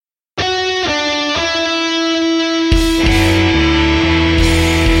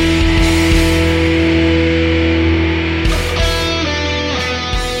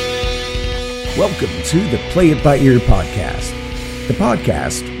to the Play It By Ear podcast. The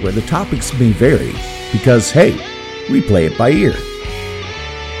podcast where the topics may vary because, hey, we play it by ear.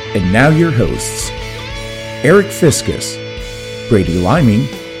 And now your hosts, Eric Fiskus, Brady Liming,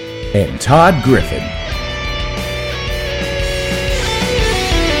 and Todd Griffin.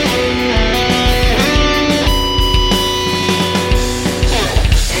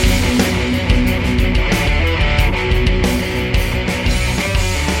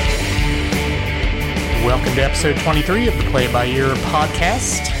 Welcome to episode 23 of the Play It By Ear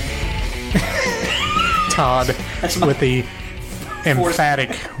podcast. Todd with the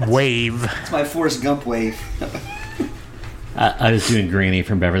emphatic wave. It's my Forrest Gump wave. I was doing Granny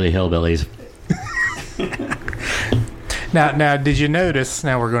from Beverly Hillbillies. Now, did you notice?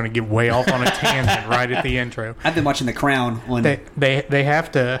 Now we're going to get way off on a tangent right at the intro. I've been watching The Crown. They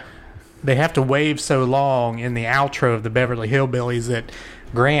have to wave so long in the outro of the Beverly Hillbillies that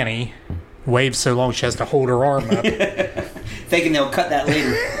Granny waves so long she has to hold her arm up. Thinking they'll cut that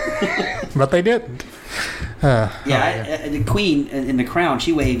later. But they didn't. The Queen in The Crown,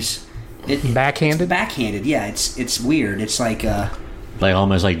 she waves backhanded. Backhanded, yeah. It's weird. It's like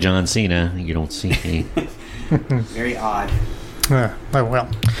almost like John Cena. You don't see me. Very odd. Well,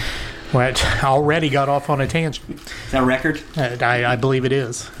 I already got off on a tangent. Is that a record? I believe it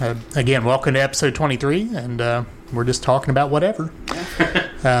is. Again, welcome to episode 23, and we're just talking about whatever.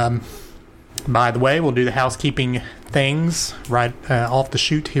 By the way, we'll do the housekeeping things right off the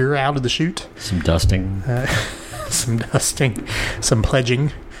chute here, out of the chute. Some dusting. Some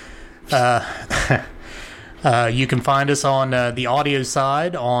pledging. You can find us on the audio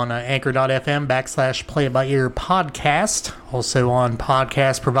side on anchor.fm /Play It By Ear podcast. Also on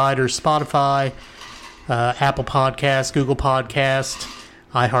podcast providers, Spotify, Apple Podcasts, Google Podcast,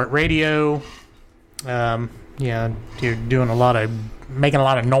 iHeartRadio. You're doing making a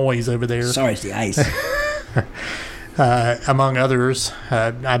lot of noise over there. Sorry, it's the ice. Among others,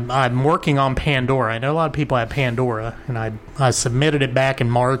 I'm working on Pandora. I know a lot of people have Pandora, and I submitted it back in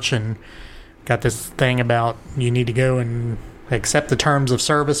March and got this thing about you need to go and accept the terms of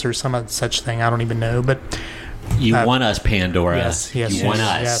service or some such thing. I don't even know, but you want us, Pandora. Yes, you want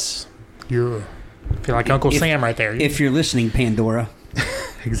us. Yes. You feel like Uncle Sam right there. If you're listening, Pandora.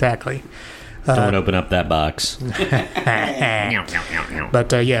 Exactly. Don't open up that box. But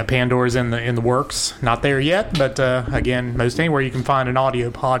Pandora's in the works. Not there yet, but again, most anywhere you can find an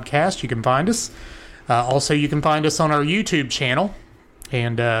audio podcast, you can find us. Also, you can find us on our YouTube channel,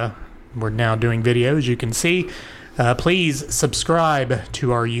 and we're now doing videos. You can see. Please subscribe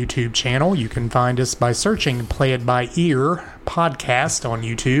to our YouTube channel. You can find us by searching "Play It By Ear" podcast on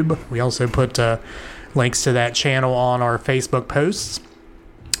YouTube. We also put links to that channel on our Facebook posts.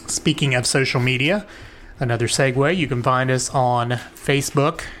 Speaking of social media, another segue, you can find us on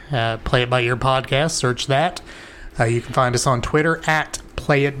Facebook, Play It By Ear Podcast, search that. You can find us on Twitter at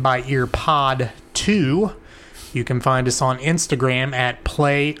Play It By Ear Pod 2. You can find us on Instagram at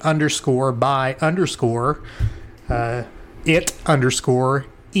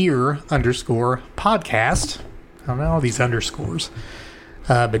play_by_it_ear_podcast. I don't know all these underscores.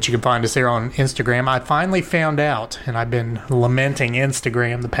 But you can find us there on Instagram. I finally found out, and I've been lamenting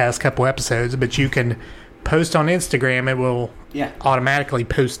Instagram the past couple episodes, but you can post on Instagram. It will automatically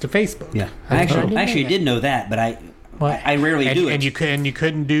post to Facebook. Yeah, I actually did know that, but I rarely do it. And you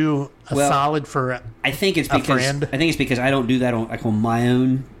couldn't do a solid for a friend. I think it's because I don't do that on my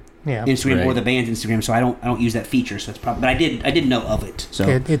own Instagram or the band's Instagram, so I don't use that feature. So it's probably. But I did know of it. So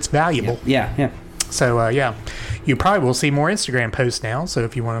it's valuable. Yeah. So, you probably will see more Instagram posts now. So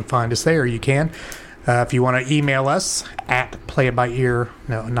if you want to find us there, you can. If you want to email us at playitbyear,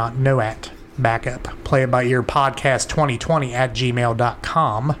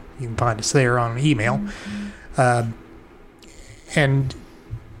 playitbyearpodcast2020 you can find us there on email. And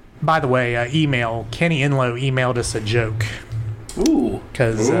by the way, Kenny Enlow emailed us a joke. Ooh.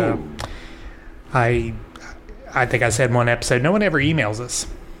 Because I think I said in one episode, no one ever emails us.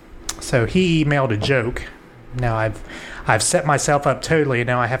 So he emailed a joke. Now I've set myself up totally, and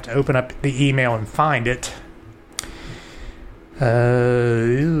now I have to open up the email and find it.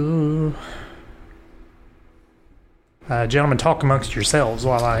 Gentlemen, talk amongst yourselves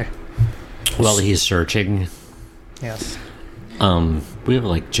while he's searching. Yes. We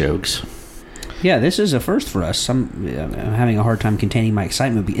have jokes. Yeah, this is a first for us. I'm having a hard time containing my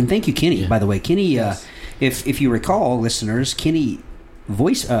excitement. And thank you, Kenny. By the way, Kenny. Yes. If you recall, listeners, Kenny.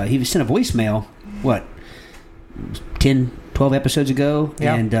 He sent a voicemail, 10, 12 episodes ago?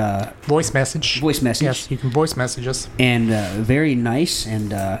 Yeah. And voice message. Yes, you can voice message us. And very nice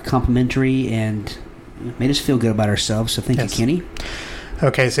and complimentary and made us feel good about ourselves, so thank you, Kenny.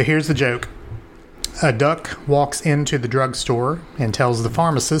 Okay, so here's the joke. A duck walks into the drugstore and tells the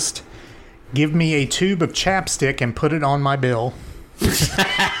pharmacist, "Give me a tube of chapstick and put it on my bill."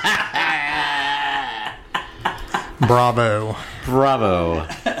 Bravo.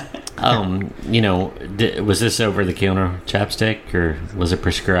 Was this over the counter chapstick or was it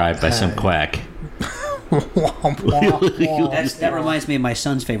prescribed by some quack? That reminds me of my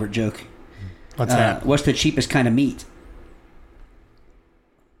son's favorite joke. What's that? What's the cheapest kind of meat?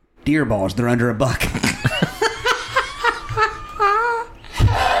 Deer balls. They're under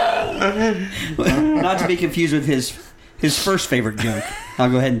 $1. Not to be confused with his first favorite joke. I'll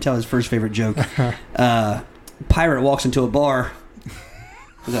go ahead and tell his first favorite joke. Pirate walks into a bar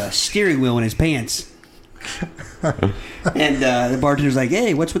with a steering wheel in his pants. And the bartender's like,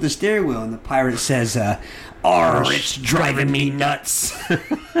 "Hey, what's with the steering wheel?" And the pirate says, "Arr, it's driving me nuts."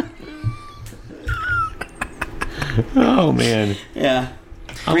 Oh, man. Yeah.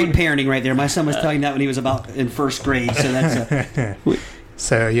 Great parenting right there. My son was telling that when he was about in first grade, so that's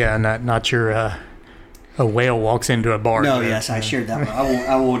So, yeah, not your a whale walks into a bar. No, yes, I shared that one.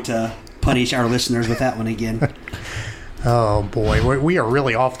 I won't punish our listeners with that one again. Oh, boy. We are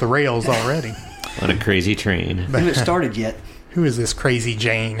really off the rails already. On a crazy train. We haven't started yet. Who is this crazy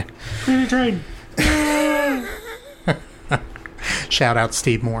Jane? Crazy train. Shout out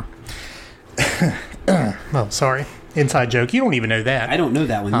Steve Moore. Oh, sorry. Inside joke. You don't even know that. I don't know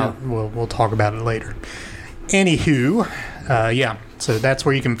that one, no. We'll talk about it later. Anywho, yeah. So that's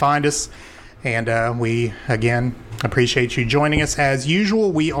where you can find us. And we, again, appreciate you joining us. As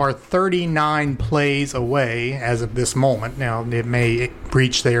usual, we are 39 plays away as of this moment. Now, it may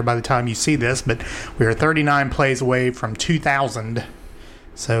reach there by the time you see this, but we are 39 plays away from 2,000.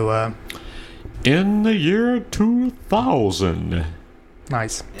 So, in the year 2000.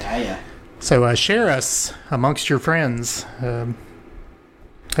 Nice. Yeah. So, share us amongst your friends.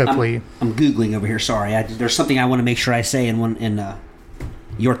 Hopefully. I'm Googling over here, sorry. There's something I want to make sure I say in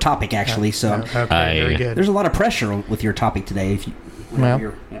your topic, actually. So okay, very good. There's a lot of pressure with your topic today.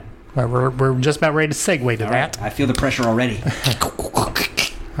 Well, we're just about ready to segue to that. Right. I feel the pressure already.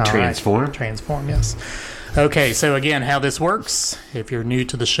 Transform. Right. Transform, yes. Okay, so again, how this works, if you're new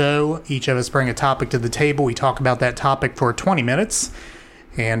to the show, each of us bring a topic to the table. We talk about that topic for 20 minutes,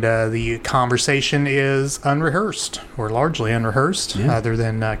 and the conversation is unrehearsed, or largely unrehearsed, other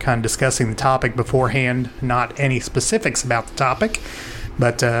than kind of discussing the topic beforehand, not any specifics about the topic.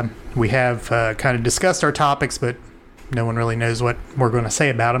 But we have kind of discussed our topics, but no one really knows what we're going to say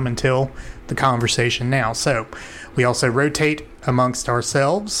about them until the conversation now. So we also rotate amongst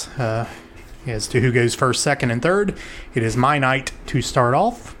ourselves as to who goes first, second, and third. It is my night to start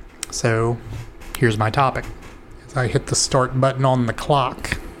off. So here's my topic as I hit the start button on the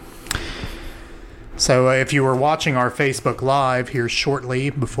clock. So if you were watching our Facebook Live here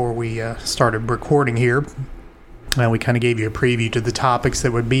shortly before we started recording here, we kind of gave you a preview to the topics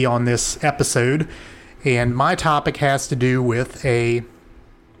that would be on this episode. And my topic has to do with a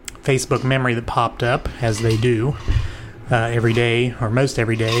Facebook memory that popped up, as they do every day, or most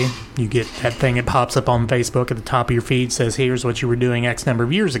every day. You get that thing that pops up on Facebook at the top of your feed, says, "Here's what you were doing X number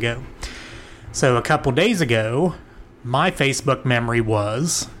of years ago." So a couple days ago, my Facebook memory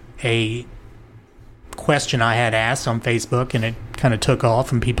was a question I had asked on Facebook, and it kind of took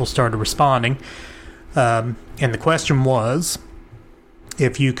off, and people started responding. And the question was,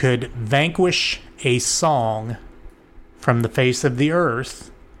 if you could vanquish a song from the face of the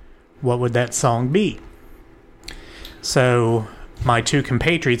earth, what would that song be? So my two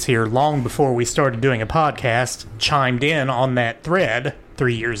compatriots here, long before we started doing a podcast, chimed in on that thread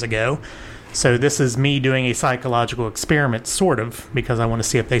 3 years ago. So this is me doing a psychological experiment, sort of, because I want to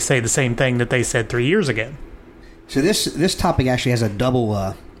see if they say the same thing that they said 3 years ago. So this topic actually has a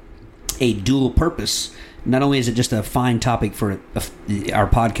dual purpose. Not only is it just a fine topic for our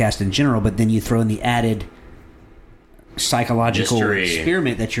podcast in general, but then you throw in the added psychological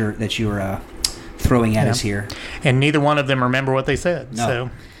experiment that you're throwing at us here. And neither one of them remember what they said.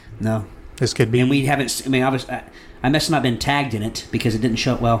 No. This could be. And we haven't. I mean, I must not have been tagged in it because it didn't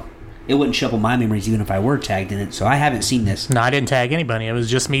show up. Well, it wouldn't show up on my memories even if I were tagged in it. So I haven't seen this. No, I didn't tag anybody. It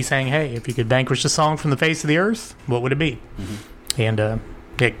was just me saying, "Hey, if you could vanquish a song from the face of the earth, what would it be?" Mm-hmm. And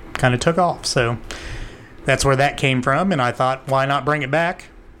it kind of took off. So that's where that came from. And I thought, why not bring it back?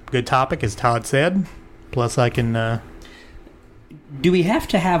 Good topic, as Todd said. Plus, I can. Do we have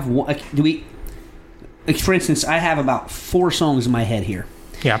to have? Do we? For instance, I have about 4 songs in my head here.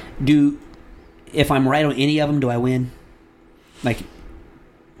 Yeah. If I'm right on any of them, do I win?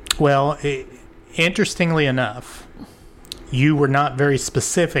 Well, interestingly enough, you were not very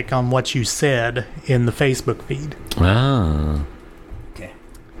specific on what you said in the Facebook feed. Ah. Okay.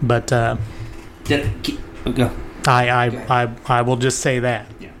 But Go. I will just say that.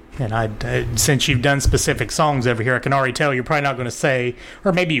 Yeah. And since you've done specific songs over here, I can already tell you're probably not going to say,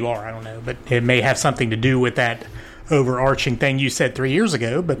 or maybe you are, I don't know, but it may have something to do with that overarching thing you said 3 years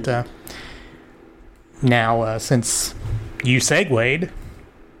ago. But now, since you segued,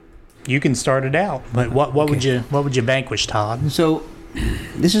 you can start it out. But what would you vanquish, Todd? So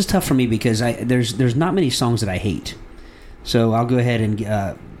this is tough for me because there's not many songs that I hate. So I'll go ahead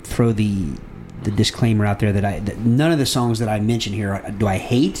and throw the disclaimer out there that none of the songs that I mention here do I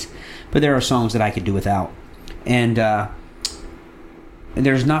hate, but there are songs that I could do without. And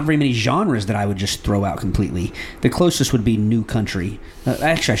there's not very many genres that I would just throw out completely. The closest would be new country.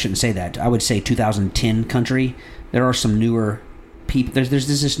 Actually, I shouldn't say that. I would say 2010 country. There are some newer people. There's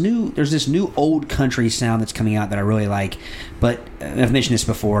this new old country sound that's coming out that I really like. But I've mentioned this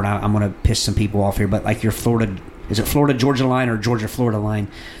before, and I'm going to piss some people off here. But like your Florida. Is it Florida Georgia line or Georgia Florida line?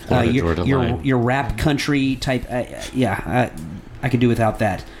 Your rap country type. I could do without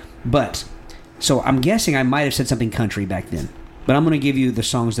that. But so I'm guessing I might have said something country back then. But I'm going to give you the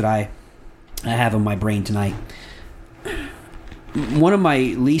songs that I have in my brain tonight. One of my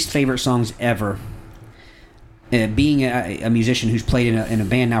least favorite songs ever. Being a musician who's played in a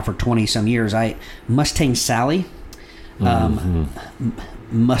band now for 20 some years, Mustang Sally.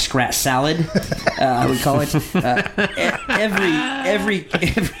 Muskrat salad, I would call it. Every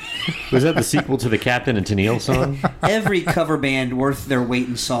was that the sequel to the Captain and Tennille song? Every cover band worth their weight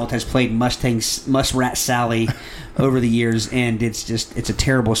in salt has played Muskrat Sally over the years, and it's a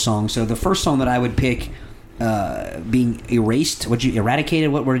terrible song. So the first song that I would pick, being erased,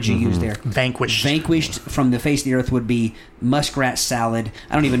 eradicated? What word did you use there? Vanquished from the face of the earth would be Muskrat Salad.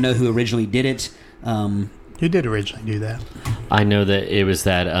 I don't even know who originally did it. Who did originally do that? I know that it was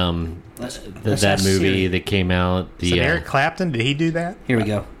that that movie that came out. Is it Eric Clapton? Did he do that? Here we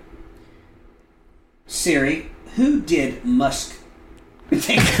go. Siri, who did Musk?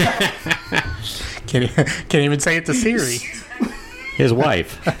 Can't even say it to Siri. His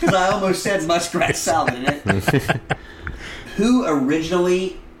wife. Because I almost said Muskrat Salad in it.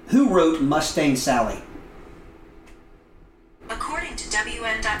 Who wrote Mustang Sally? According to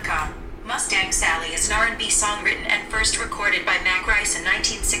WN.com, Mustang Sally is an R&B song written and first recorded by Mac Rice in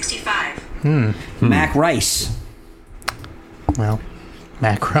 1965. Mac Rice. Well,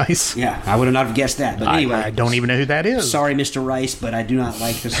 Mac Rice. Yeah, I would have not guessed that. But anyway, I don't even know who that is. Sorry, Mr. Rice, but I do not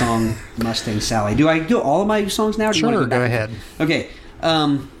like the song Mustang Sally. Do I do all of my songs now? Or sure, go ahead. Okay.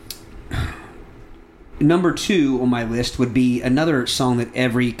 Number 2 on my list would be another song that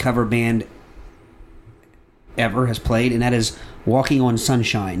every cover band ever has played, and that is Walking on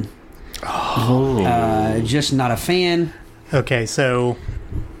Sunshine. Just not a fan. Okay, so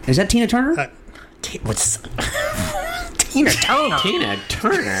is that Tina Turner? What's Tina Turner? Tina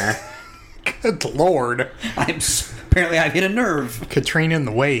Turner. Good Lord! Apparently I've hit a nerve. Katrina and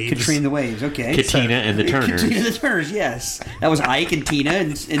the Waves. Katrina and the Waves. Okay. Katina and the Turners. Katina and the Turners. Yes, that was Ike and Tina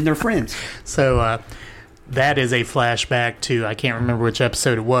and their friends. So that is a flashback to, I can't remember which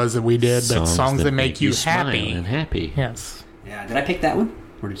episode it was that we did, but songs that make you happy. And happy. Yes. Yeah. Did I pick that one?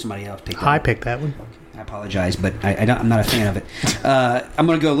 Or did somebody else pick that I picked that one. I apologize, but I'm not a fan of it. I'm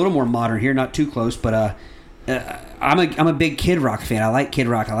going to go a little more modern here, not too close, but I'm a big Kid Rock fan. I like Kid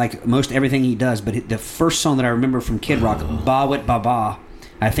Rock. I like most everything he does, but the first song that I remember from Kid Rock, Ba Wit Ba Ba,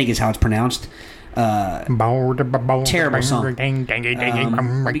 I think is how it's pronounced. Terrible song.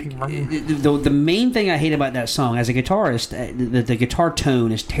 The main thing I hate about that song, as a guitarist, the guitar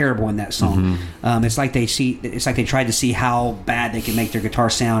tone is terrible in that song. It's like they tried to see how bad they can make their guitar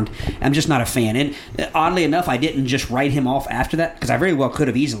sound. I'm just not a fan. And oddly enough, I didn't just write him off after that, because I very well could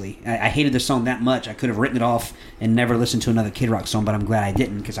have easily. I hated the song that much. I could have written it off and never listened to another Kid Rock song, but I'm glad I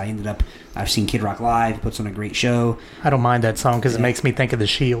didn't, because I've seen Kid Rock live, puts on a great show. I don't mind that song because it makes me think of The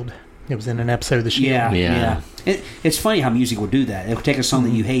Shield. It was in an episode of The Shield. Yeah. It's funny how music will do that. It will take a song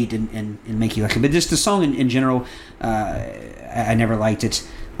that you hate and make you like it. But just the song in general, I never liked it.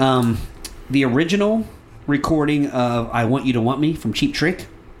 The original recording of I Want You to Want Me from Cheap Trick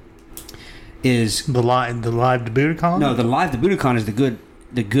is... The live Budokan? No, the live Budokan is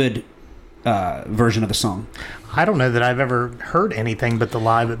the good version of the song. I don't know that I've ever heard anything but the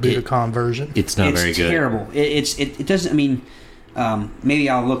live at Budokan version. It's not very good. It's terrible. It doesn't... I mean... maybe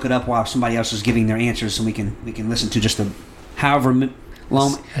I'll look it up while somebody else is giving their answers, so we can listen to just however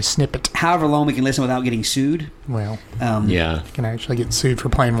long a snippet. However long we can listen without getting sued. Well, yeah, you can actually get sued for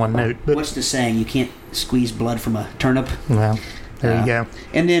playing one note. But what's the saying? You can't squeeze blood from a turnip. Well, there you go.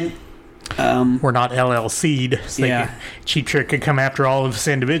 And then We're not LLC'd. So Yeah. Cheap Trick could come after all of us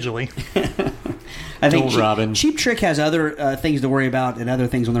individually. I think Robin. Cheap Trick has other things to worry about and other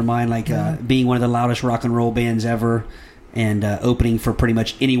things on their mind, like being one of the loudest rock and roll bands ever, and opening for pretty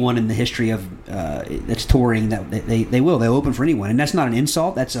much anyone in the history of that's touring. That they'll open for anyone, and that's not an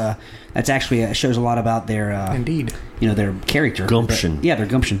insult. That's actually shows a lot about their Indeed, their character, Gumption. Their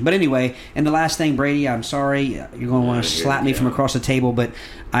gumption. But anyway, and the last thing, Brady, I'm sorry, you're going to want to slap me from across the table, but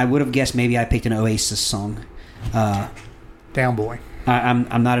I would have guessed maybe I picked an Oasis song. Down Boy.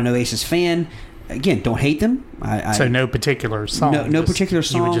 I'm not an Oasis fan. Again, don't hate them. So no particular song. No particular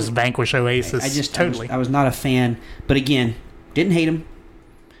song. You would just vanquish Oasis. I just totally. I was not a fan, but again, didn't hate them.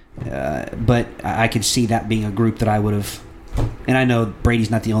 But I could see that being a group that I would have. And I know Brady's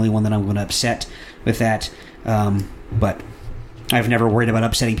not the only one that I'm going to upset with that. But I've never worried about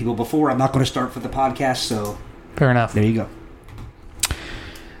upsetting people before. I'm not going to start for the podcast, so Fair enough. there you go.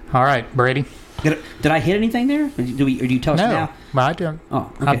 All right, Brady. Did I hit anything there? Or do you tell us No, now? I don't.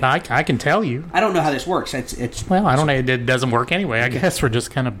 Oh, okay. I can tell you. I don't know how this works. It's Well, I don't know. It doesn't work anyway. I guess we're just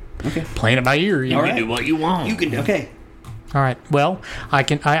kind of playing it by ear. All right. Do what you want. You can okay. All right. Well,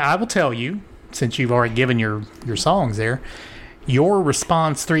 I will tell you, since you've already given your songs there. Your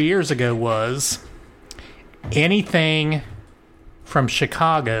response 3 years ago was anything from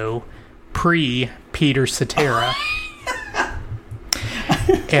Chicago pre Peter Cetera,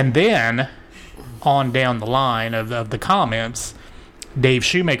 and then on down the line of the comments, Dave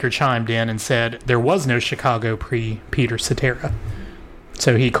Shoemaker chimed in and said there was no Chicago pre Peter Cetera,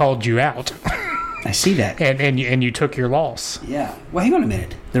 so he called you out. I see that. And you took your loss. Yeah. Well, hang on a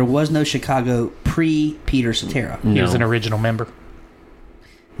minute. There was no Chicago pre-Peter Cetera. He was an original member.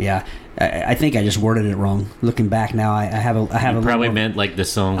 Yeah. I think I just worded it wrong. Looking back now, I have a Probably little, meant like the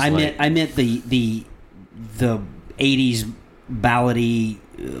songs. I meant the 80s ballady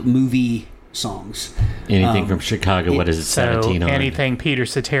movie songs. Anything from Chicago. What is it? So 17 on? anything Peter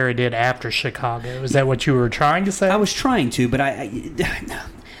Cetera did after Chicago. Is that what you were trying to say? I was trying to, but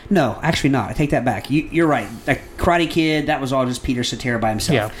no, actually not. I take that back. You're right. Like Karate Kid, that was all just Peter Cetera by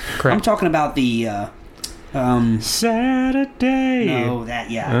himself. Yeah, correct. I'm talking about the Saturday. No,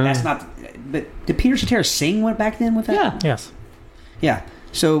 that's not. But did Peter Cetera sing back then with that? Yeah. Yes. Yeah.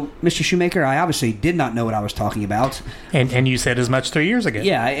 So, Mr. Shoemaker, I obviously did not know what I was talking about. And you said as much 3 years ago.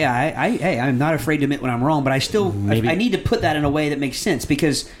 Yeah. I'm not afraid to admit when I'm wrong, but I still I need to put that in a way that makes sense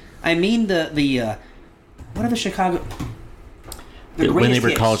because I mean the what are the Chicago? When they were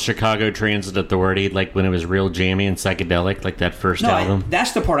hits. called Chicago Transit Authority, like when it was real jammy and psychedelic, like that first album.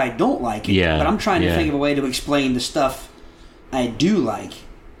 That's the part I don't like. Yeah, but I'm trying to yeah. think of a way to explain the stuff I do like.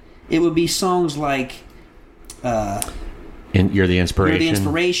 It would be songs like And You're the Inspiration. You're the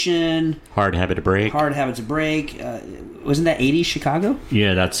Inspiration. Hard Habit to Break. Hard Habit to Break. Wasn't that 80s Chicago?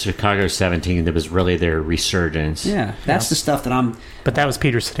 Yeah, that's Chicago 17. That was really their resurgence. Yeah, that's the stuff that I'm. But that was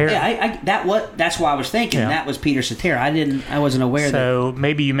Peter Cetera. Yeah, that's why I was thinking that was Peter Cetera. I wasn't aware that. So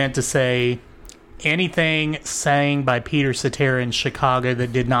maybe you meant to say anything sang by Peter Cetera in Chicago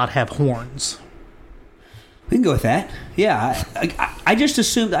that did not have horns. We can go with that. Yeah, I just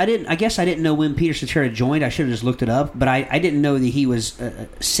assumed I guess I didn't know when Peter Cetera joined. I should have just looked it up, but I didn't know that he was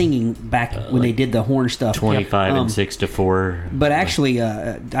singing back when they did the horn stuff. 25 and 6-4. But actually,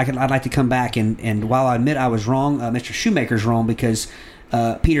 I'd like to come back and while I admit I was wrong, Mr. Shoemaker's wrong because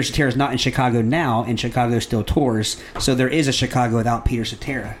Peter Cetera is not in Chicago now, and Chicago still tours. So there is a Chicago without Peter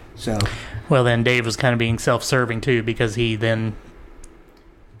Cetera. So Well, then Dave was kind of being self-serving too because he then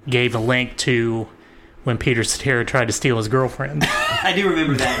gave a link to when Peter Cetera tried to steal his girlfriend. I do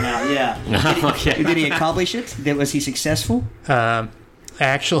remember that now. Yeah. Did he accomplish it? Was he successful?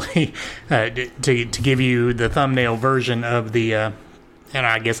 Actually, to give you the thumbnail version of the, and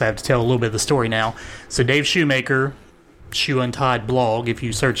I guess I have to tell a little bit of the story now. So Dave Shoemaker, Shoe Untied blog, if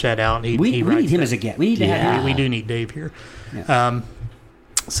you search that out, we writes need him that. as a guest. We need to have him. We do need Dave here. Yeah.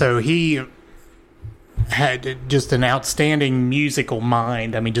 So he had just an outstanding musical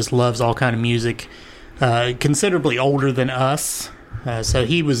mind. I mean, just loves all kind of music. Considerably older than us. So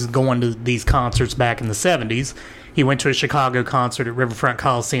he was going to these concerts back in the 70s. He went to a Chicago concert at Riverfront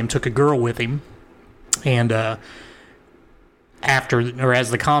Coliseum, took a girl with him. And as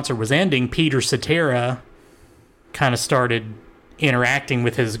the concert was ending, Peter Cetera kind of started interacting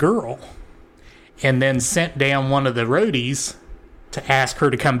with his girl. And then sent down one of the roadies to ask her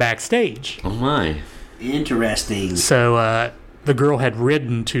to come backstage. Oh, my. Interesting. So the girl had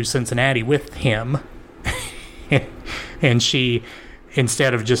ridden to Cincinnati with him. And she,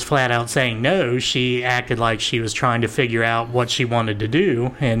 instead of just flat out saying no, she acted like she was trying to figure out what she wanted to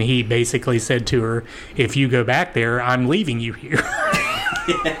do. And he basically said to her, if you go back there, I'm leaving you here.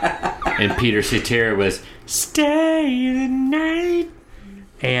 And Peter Cetera was "Stay the night."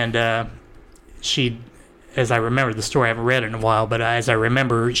 And she, as I remember the story, I haven't read it in a while, but as I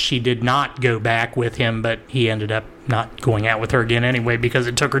remember, she did not go back with him, but he ended up not going out with her again anyway because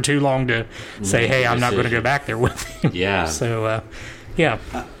it took her too long to say, hey, I'm not going to go back there with him. Yeah. So,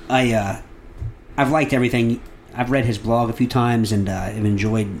 yeah. I've liked everything. I've read his blog a few times and I've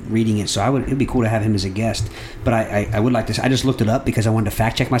enjoyed reading it, so it'd be cool to have him as a guest. But I would like to. I just looked it up because I wanted to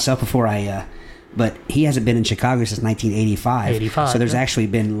fact check myself before I. But he hasn't been in Chicago since 1985. So there's actually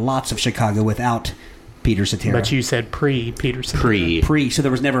been lots of Chicago without Peter Cetera. But you said pre-Peter Cetera. Pre. So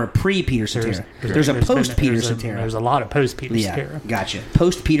there was never a pre-Peter Cetera. There's a post-Peter Cetera. There's a lot of post-Peter Cetera. Gotcha.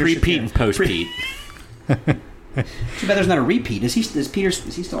 Post-Peter Cetera. Pre-Pete and post-Pete. Too bad there's not a repeat. Is he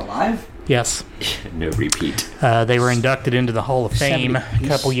still alive? Yes. No repeat. They were inducted into the Hall of Fame a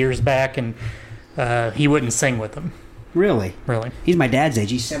couple years back, and he wouldn't sing with them. Really? He's my dad's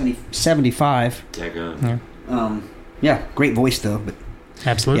age. He's 75. Yeah, great voice though. But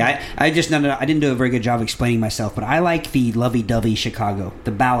absolutely. Yeah, I didn't do a very good job explaining myself, but I like the lovey-dovey Chicago,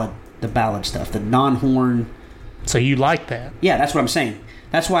 the ballad stuff, the non-horn. So you like that? Yeah, that's what I'm saying.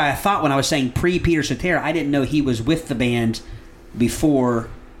 That's why I thought when I was saying pre-Peter Cetera, I didn't know he was with the band before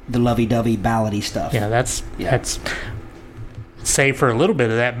the lovey-dovey ballady stuff. Yeah, that's save for a little bit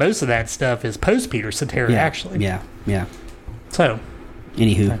of that. Most of that stuff is post-Peter Cetera, actually. Yeah. So,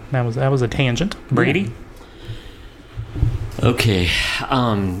 anywho, that was a tangent. Brady. Okay,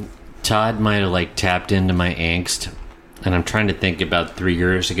 Todd might have tapped into my angst, and I'm trying to think about 3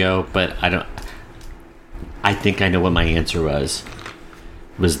 years ago, but I think I know what my answer was.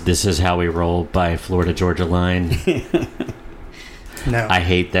 This Is How We Roll by Florida Georgia Line. No. I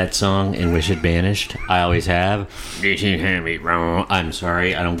hate that song and wish it vanished. I always have. I'm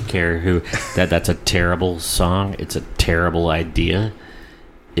sorry. I don't care who. That's a terrible song. It's a terrible idea.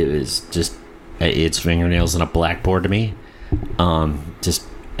 It was just it's fingernails on a blackboard to me. Just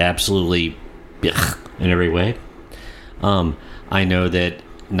absolutely in every way. I know that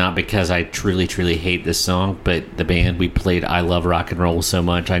not because I truly, truly hate this song, but the band we played I Love Rock and Roll so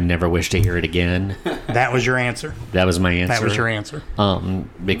much I never wish to hear it again. That was your answer? That was my answer. That was your answer.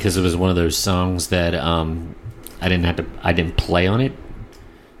 Because it was one of those songs that I didn't play on it,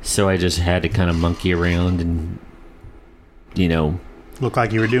 so I just had to kind of monkey around and look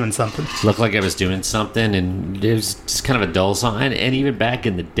like you were doing something. Look like I was doing something, and it was just kind of a dull song. And even back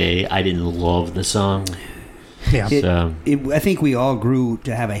in the day, I didn't love the song. Yeah. I think we all grew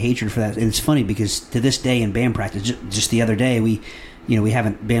to have a hatred for that. And it's funny because to this day in band practice, just the other day, we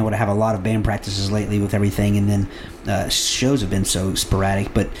haven't been able to have a lot of band practices lately with everything, and then shows have been so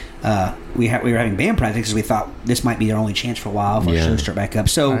sporadic. But we were having band practice because we thought this might be our only chance for a while if our shows start back up.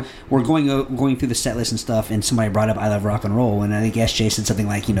 So we're going through the set list and stuff, and somebody brought up I Love Rock and Roll, and I think SJ said something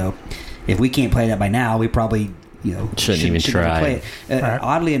like, if we can't play that by now, we probably shouldn't even try. Play it.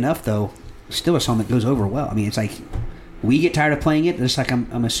 Oddly enough, though, still a song that goes over well. I mean, it's like we get tired of playing it. Just like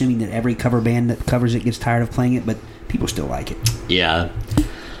I'm assuming that every cover band that covers it gets tired of playing it, but people still like it. Yeah.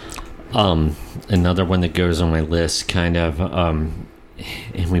 Another one that goes on my list, kind of, and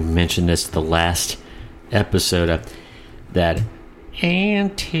we mentioned this the last episode of that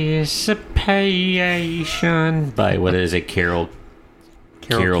Anticipation by what is it, Carol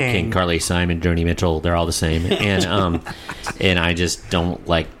King, Carly Simon, Joni Mitchell. They're all the same, and and I just don't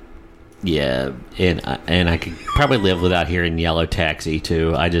like. Yeah, and I could probably live without hearing Yellow Taxi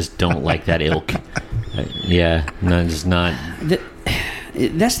too. I just don't like that ilk. No, just not.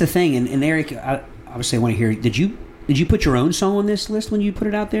 That's the thing, and Eric, I obviously want to hear. Did you put your own song on this list when you put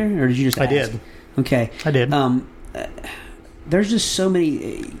it out there, or did you just? I did. Okay, I did. There's just so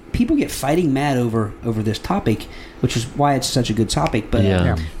many people get fighting mad over this topic, which is why it's such a good topic.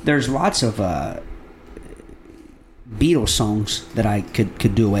 But there's lots of Beatles songs that I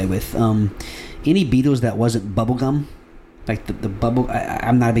could do away with. Any Beatles that wasn't bubblegum, like the bubble.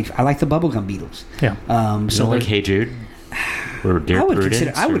 I'm not a big. I like the bubblegum Beatles. Yeah. So like Hey Jude, or Dear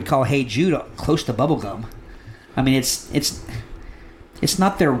Prudence. I would call Hey Jude close to bubblegum. I mean, it's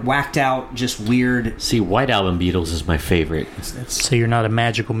not their whacked out, just weird. See, White Album Beatles is my favorite. So you're not a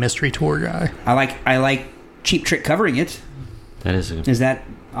Magical Mystery Tour guy. I like Cheap Trick covering it. Is that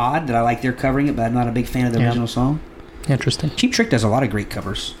odd that I like their covering it, but I'm not a big fan of the original song? Interesting. Cheap Trick does a lot of great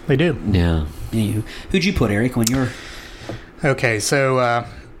covers. They do. Yeah. Anywho, who'd you put, Eric, when you were... Okay, so...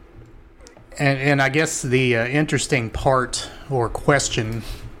 And I guess the interesting part or question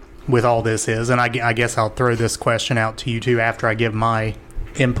with all this is, and I guess I'll throw this question out to you two after I give my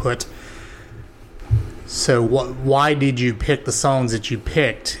input. So why did you pick the songs that you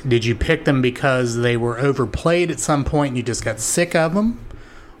picked? Did you pick them because they were overplayed at some point and you just got sick of them?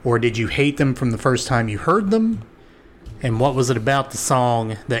 Or did you hate them from the first time you heard them? And what was it about the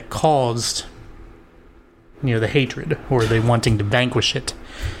song that caused, the hatred or the wanting to vanquish it?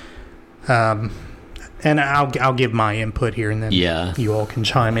 And I'll give my input here, and then you all can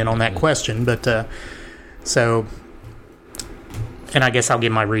chime in on that question. But and I guess I'll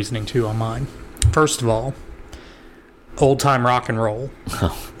give my reasoning too on mine. First of all, old time rock and roll.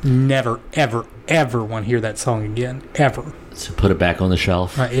 Never, ever, ever want to hear that song again. Ever. So put it back on the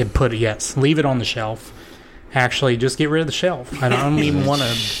shelf. Yes, leave it on the shelf. Actually, just get rid of the shelf. I don't even want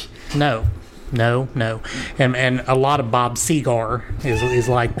to. No. And a lot of Bob Seger is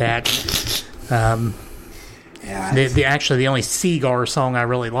like that. The only Seger song I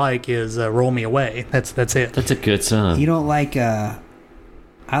really like is "Roll Me Away." That's it. That's a good song. You don't like? I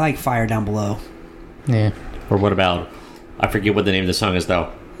like "Fire Down Below." Yeah. Or what about? I forget what the name of the song is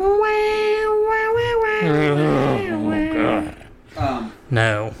though.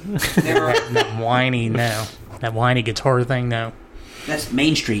 No. That whiny, no. That whiny guitar thing, no. That's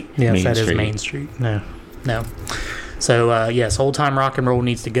Main Street. Yes, that is Main Street. No. So, yes, old time rock and roll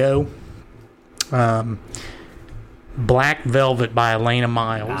needs to go. Black Velvet by Elena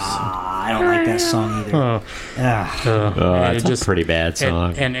Miles. I don't like that song either. It's a pretty bad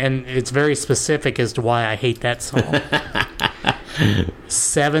song. And it's very specific as to why I hate that song.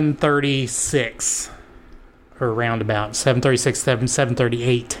 7:36 or roundabout 7:36,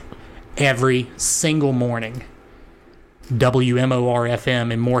 7:38 every single morning. WMOR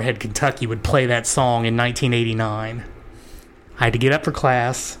FM in Moorhead, Kentucky would play that song in 1989. I had to get up for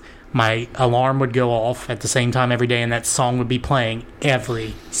class. My alarm would go off at the same time every day, and that song would be playing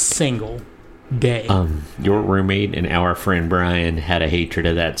every single day. Your roommate and our friend Brian had a hatred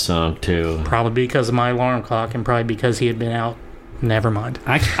of that song too. Probably because of my alarm clock, and probably because he had been out. Never mind.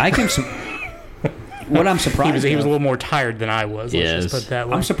 What I'm surprised he was a little more tired than I was. Let's just put it that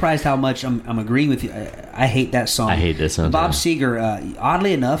way. I'm surprised how much I'm agreeing with you. I hate that song. I hate this song. Bob Seger.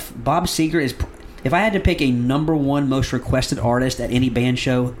 Oddly enough, Bob Seger is. If I had to pick a number one most requested artist at any band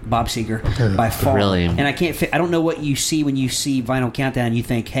show, Bob Seger by far. Really? And I don't know what you see when you see Vinyl Countdown and you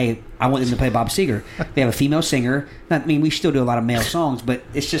think, hey, I want them to play Bob Seger. They have a female singer. I mean, we still do a lot of male songs, but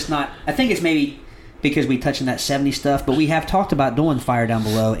it's just not. I think it's maybe because we touch on that 70s stuff, but we have talked about doing Fire Down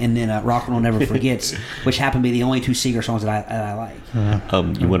Below and then Rock and Roll Never Forgets, which happen to be the only two Seger songs that I like.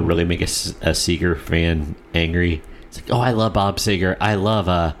 You want to really make a Seger fan angry? It's like, I love Bob Seger. I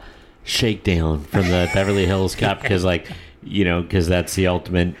love Shakedown from the Beverly Hills Cop because that's the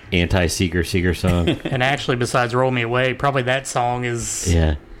ultimate anti-Seger song. And actually, besides "Roll Me Away," probably that song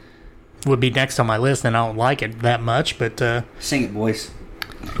would be next on my list, and I don't like it that much. But sing it, boys.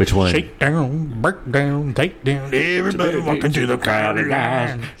 Which one? Shake down, break down, take down. Everybody walking to the crowded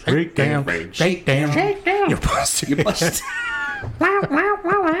line. Shake down, shake down, shake down. You're busted.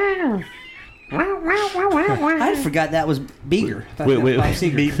 I forgot that was Beager.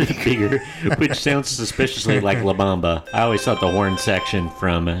 Beager, which sounds suspiciously like La Bamba. I always thought the horn section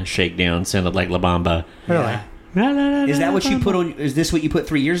from Shakedown sounded like La Bamba. Really? Is that what you put on? Is this what you put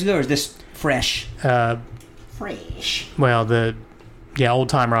 3 years ago, or is this fresh? Fresh. Well, old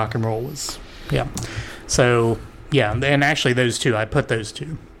time rock and roll was So and actually those two, I put those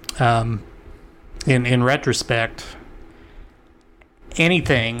two. In retrospect,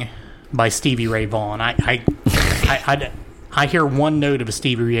 anything by Stevie Ray Vaughan. I hear one note of a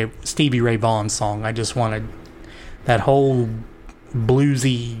Stevie Ray Vaughan song. I just wanted that whole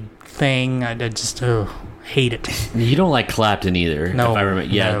bluesy thing. I just hate it. You don't like Clapton either. No, if I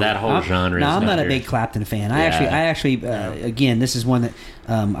remember. Yeah, that whole genre. No, I'm not a yours. big Clapton fan. I actually, again, this is one that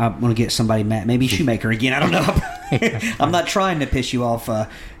I want to get somebody mad. Maybe Shoemaker again. I don't know. I'm not trying to piss you off,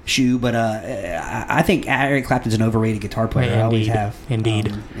 Shoe, but I think Eric Clapton's an overrated guitar player. I always have.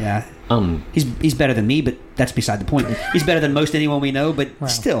 Indeed. He's better than me, but that's beside the point. He's better than most anyone we know, but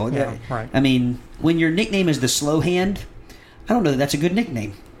still. Right. I mean, when your nickname is the Slow Hand, I don't know that that's a good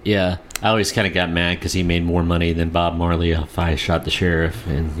nickname. Yeah, I always kind of got mad because he made more money than Bob Marley if I shot the sheriff,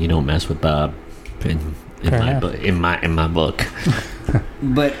 and you don't mess with Bob in my book.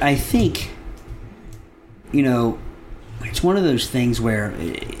 But I think, it's one of those things where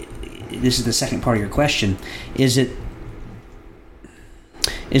this is the second part of your question. Is it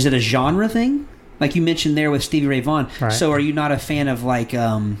a genre thing? Like you mentioned there with Stevie Ray Vaughan. Right. So are you not a fan of like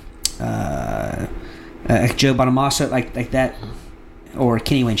Joe Bonamassa, like that? Or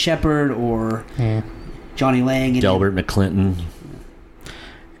Kenny Wayne Shepherd, or Johnny Lang, Delbert McClinton.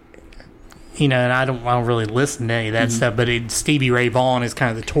 and I don't really listen to any of that stuff, but Stevie Ray Vaughan is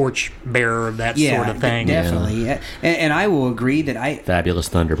kind of the torch bearer of that sort of thing. Definitely. Yeah. And I will agree that Fabulous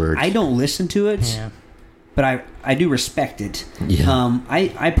Thunderbirds. I don't listen to it, but I do respect it. Yeah.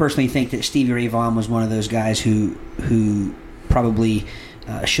 I personally think that Stevie Ray Vaughan was one of those guys who probably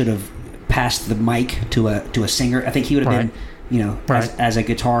should have passed the mic to a singer. I think he would have been, as a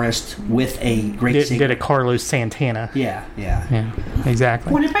guitarist with a great singer. Did a Carlos Santana. Yeah,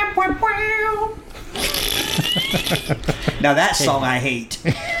 exactly. Now that song I hate,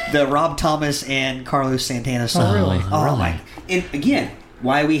 the Rob Thomas and Carlos Santana song. Oh, really? Oh my! And again,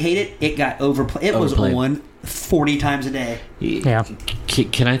 why we hate it? It got overplayed. It was on 40 times a day. Yeah.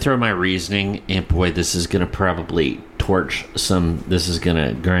 Can I throw my reasoning? And boy, this is going to probably torch some. This is going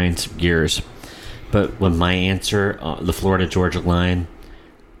to grind some gears. But when my answer, the Florida Georgia line,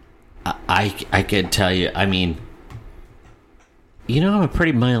 I can tell you. I mean, I'm a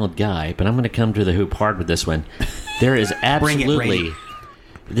pretty mild guy, but I'm going to come to the hoop hard with this one. There is absolutely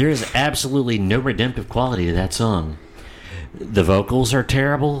no redemptive quality to that song. The vocals are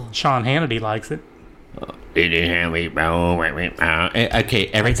terrible. Sean Hannity likes it. Okay,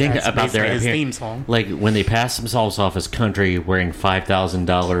 everything That's about their his theme song. Like when they pass themselves off as country wearing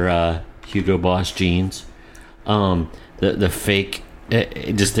 $5,000 Hugo Boss jeans, the fake,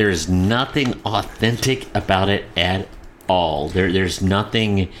 there's nothing authentic about it at all. There's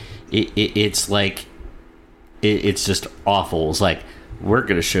nothing. It's like it's just awful. It's like, we're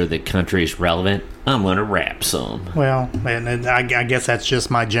going to show that country is relevant. I'm going to rap some. Well, and I guess that's just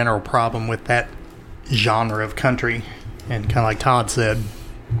my general problem with that genre of country. And kind of like Todd said,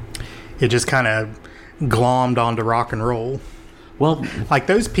 it just kind of glommed onto rock and roll. Well, like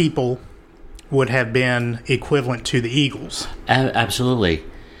those people would have been equivalent to the Eagles. Absolutely.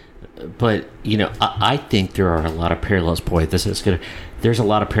 But, I think there are a lot of parallels. Boy, there's a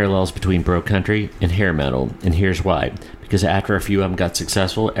lot of parallels between bro country and hair metal. And here's why. Because after a few of them got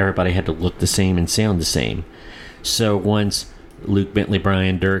successful, everybody had to look the same and sound the same. So once Luke, Bentley,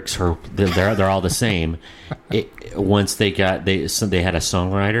 Brian, Dirks, they're all the same. Once they had a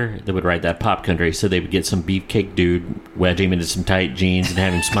songwriter that would write that pop country, so they would get some beefcake dude, wedge him into some tight jeans, and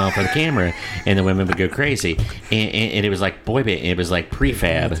have him smile for the camera, and the women would go crazy. And it was like boy band. It was like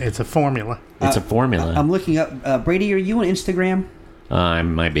prefab. It's a formula. It's a formula. I'm looking up. Brady, are you on Instagram? I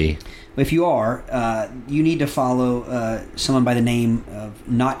might be. If you are, you need to follow someone by the name of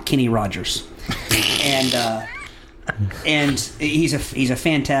Not Kenny Rogers, and he's a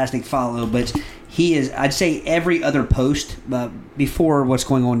fantastic follow. But he is, I'd say, every other post before what's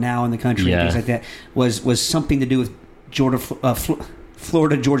going on now in the country and things like that was something to do with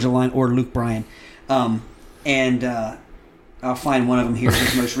Florida Georgia Line or Luke Bryan, and I'll find one of them here.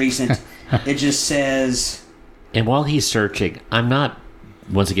 His most recent. It just says. And while he's searching, I'm not.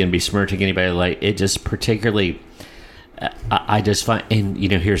 Once again, besmirching anybody, like it just particularly I just find, and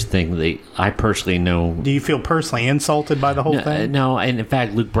here's the thing, I personally know. Do you feel personally insulted by the whole thing? No, and in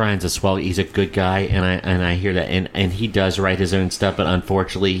fact, Luke Bryan's a swell. He's a good guy, and I hear that, and he does write his own stuff, but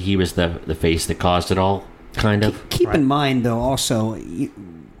unfortunately, he was the face that caused it all, kind of. Keep in mind, though, also,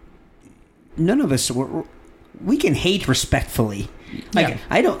 none of us we can hate respectfully. Like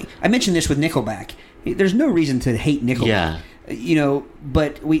I mentioned this with Nickelback. There's no reason to hate Nickelback. Yeah.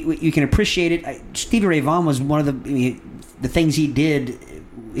 But you can appreciate it. Stevie Ray Vaughan was one of the things he did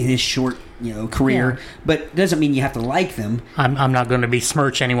in his short career, but doesn't mean you have to like them. I'm not going to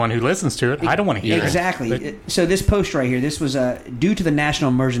besmirch anyone who listens to it. I don't want to hear it. Exactly. So this post right here, this was due to the national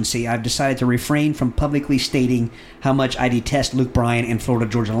emergency, I've decided to refrain from publicly stating how much I detest Luke Bryan and Florida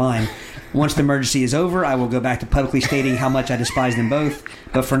Georgia Line. Once the emergency is over, I will go back to publicly stating how much I despise them both.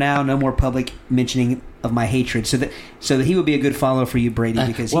 But for now, no more public mentioning of my hatred. So that he would be a good follow for you, Brady,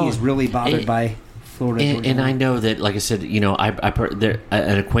 because he is really bothered by Florida. And I know that, like I said,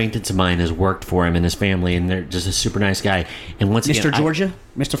 an acquaintance of mine has worked for him and his family, and they're just a super nice guy. And once Mr. again, Georgia,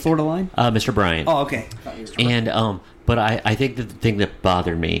 Mr. Florida Line, Mr. Bryan. Oh, okay. And but I think that the thing that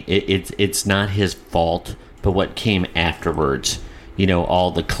bothered me, it's not his fault, but what came afterwards. All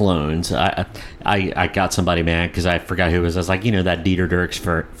the clones. I got somebody mad because I forgot who it was. I was like, that Dieter Dirks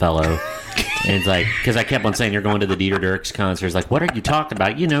fellow. And it's like, because I kept on saying you're going to the Dieter Dirks concert. It's like, what are you talking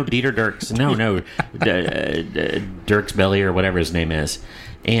about? Dieter Dirks. No, Dirks Belly or whatever his name is.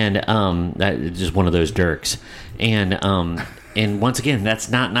 And that is just one of those Dirks. And once again, that's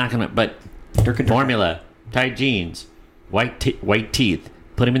not gonna. But formula, tight jeans, white teeth.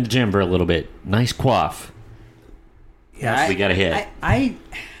 Put him in the gym for a little bit. Nice coif. Yeah, we got a hit. I'm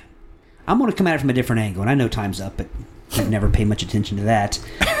going to come at it from a different angle, and I know time's up, but I've never paid much attention to that.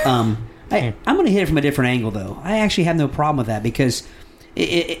 I'm going to hit it from a different angle, though. I actually have no problem with that because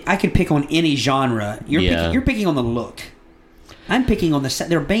I could pick on any genre. You're picking on the look. I'm picking on the...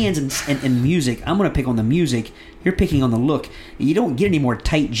 There are bands and music. I'm going to pick on the music. You're picking on the look. You don't get any more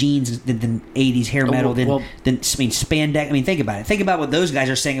tight jeans than 80s hair metal than spandex. I mean, think about it. Think about what those guys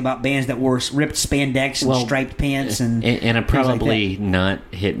are saying about bands that wore ripped spandex and striped pants and I'm probably not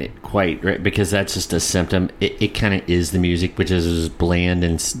hitting it quite right because that's just a symptom. It kind of is the music, which is bland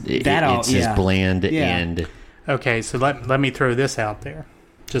and bland and. Okay, so let me throw this out there,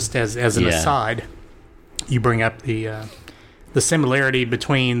 just as an aside. You bring up the similarity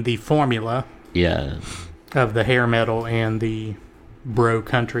between the formula. Yeah. Of the hair metal and the bro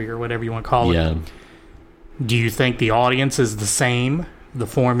country or whatever you want to call it. Yeah. Do you think the audience is the same? The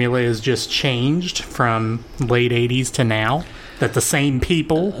formula is just changed from late 80s to now? That the same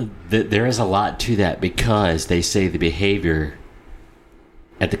people? There is a lot to that because they say the behavior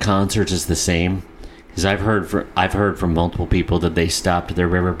at the concerts is the same. Because I've heard from multiple people that they stopped their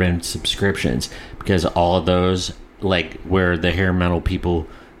Riverbend subscriptions because all of those, like where the hair metal people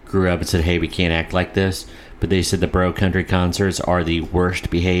grew up and said, hey, we can't act like this. But they said the bro country concerts are the worst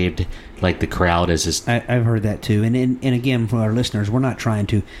behaved. Like the crowd is just... I've heard that too. And again, for our listeners, we're not trying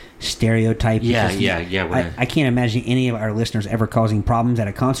to stereotype. Yeah. I can't imagine any of our listeners ever causing problems at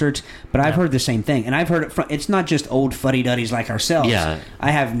a concert. But I've heard the same thing. And I've heard it from... It's not just old fuddy-duddies like ourselves. Yeah.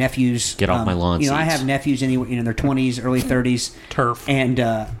 I have nephews... Get off my lawn seats. I have nephews in their 20s, early 30s. Turf. And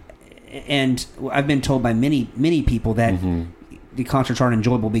I've been told by many people that... Mm-hmm. The concerts aren't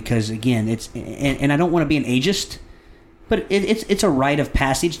enjoyable because, again, it's and I don't want to be an ageist, but it's a rite of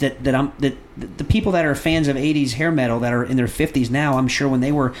passage that the people that are fans of 80s hair metal that are in their 50s now, I'm sure when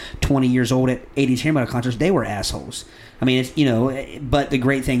they were 20 years old at 80s hair metal concerts, they were assholes. I mean, but the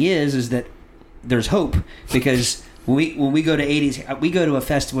great thing is that there's hope because when we go to 80s, we go to a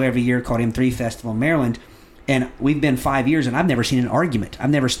festival every year called M3 Festival in Maryland. And we've been 5 years, and I've never seen an argument.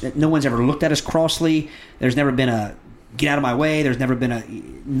 No one's ever looked at us crossly. There's never been a get out of my way. There's never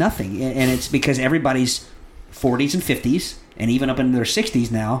been nothing. And it's because everybody's 40s and 50s and even up into their 60s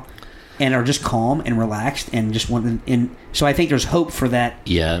now and are just calm and relaxed and just want to, and so I think there's hope for that.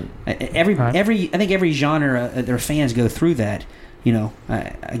 Yeah. I think every genre their fans go through that.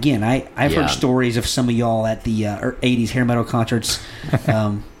 Again, I've heard stories of some of y'all at the 80s hair metal concerts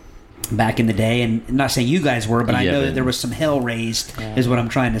back in the day, and I'm not saying you guys were, but I know that there was some hell raised is what I'm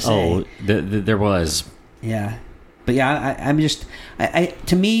trying to say. Oh, there was. Yeah. But yeah, I'm just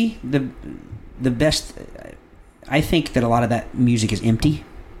to me the best. I think that a lot of that music is empty,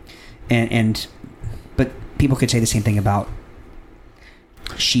 but people could say the same thing about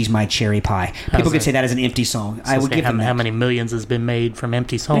 "She's My Cherry Pie." People could say that as an empty song. I would give them that. How many millions has been made from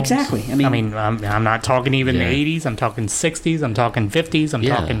empty songs? Exactly. I'm not talking even the 80s. I'm talking 60s. I'm talking 50s. I'm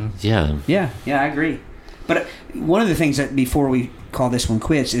talking. Yeah. I agree. But one of the things that before we call this one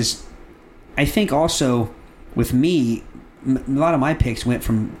quits is, I think also. With me, a lot of my picks went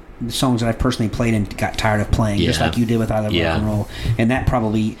from the songs that I've personally played and got tired of playing, just like you did with I Love Rock and Roll. And that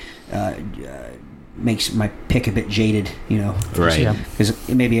probably makes my pick a bit jaded, Right. Because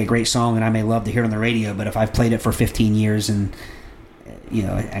it may be a great song and I may love to hear it on the radio, but if I've played it for 15 years and,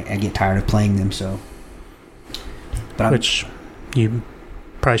 I get tired of playing them, so. Which you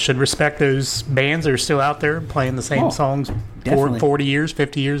probably should respect those bands that are still out there playing the same songs 40 years,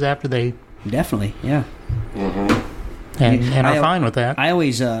 50 years after they... Definitely, yeah. Mm-hmm. And I'm fine with that. I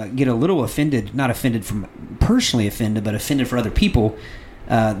always get a little offended, not offended from personally offended, but offended for other people,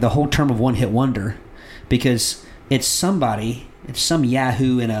 the whole term of one-hit wonder, because it's some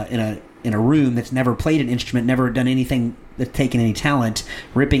yahoo in a room that's never played an instrument, never done anything that's taken any talent,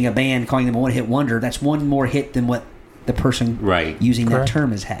 ripping a band, calling them a one-hit wonder. That's one more hit than what the person using that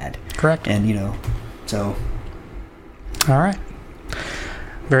term has had. Correct. And, so... All right.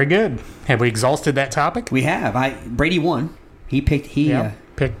 Very good. Have we exhausted that topic? We have. Brady won. He picked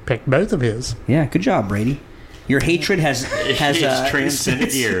picked both of his. Yeah, good job, Brady. Your hatred has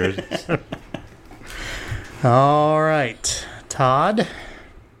transcended years. All right, Todd.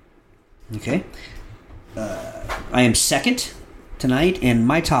 Okay. I am second tonight, and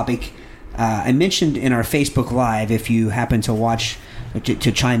my topic I mentioned in our Facebook Live. If you happen to watch,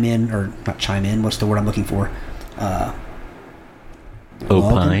 to chime in or not chime in, what's the word I'm looking for?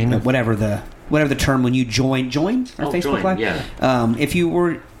 Opine, whatever the term when you join our Facebook Live. Yeah. If you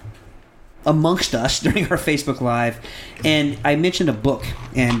were amongst us during our Facebook Live, and I mentioned a book,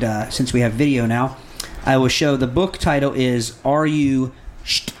 and since we have video now, I will show. The book title is "Are You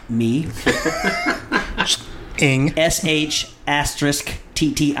Me?" SH asterisk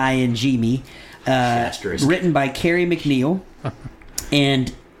TTING me. Written by Carrie McNeil,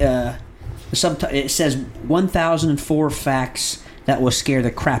 and it says 1,004 facts that will scare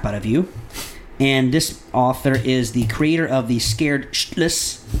the crap out of you. And this author is the creator of the Scared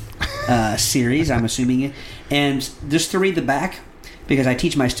Shitless series, I'm assuming. And just to read the back, because I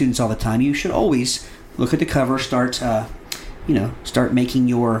teach my students all the time, you should always look at the cover, start making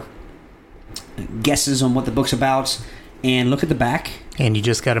your guesses on what the book's about, and look at the back. And you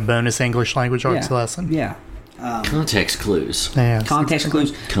just got a bonus English language arts lesson. Yeah. Context clues. Yeah. Context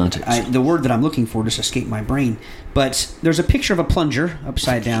clues. Context. The word that I'm looking for just escaped my brain. But there's a picture of a plunger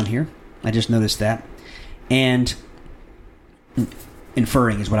upside down here. I just noticed that. And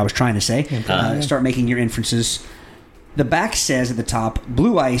inferring is what I was trying to say. Start making your inferences. The back says at the top,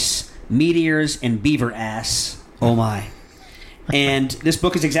 blue ice, meteors, and beaver ass. Oh my. And this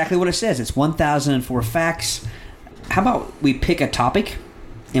book is exactly what it says. It's 1,004 facts. How about we pick a topic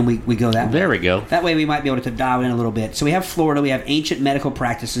and we go that way? There we go. That way we might be able to dial in a little bit. So we have Florida, we have ancient medical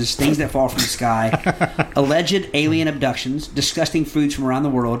practices, things that fall from the sky, alleged alien abductions, disgusting foods from around the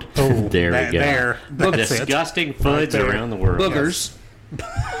world, Oh, There we go. That's Disgusting foods Right there. around the world. boogers,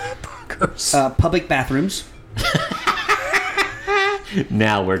 Boogers. public bathrooms,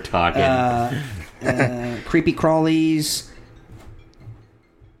 Now we're talking. creepy crawlies,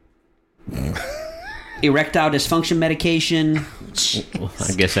 erectile dysfunction medication.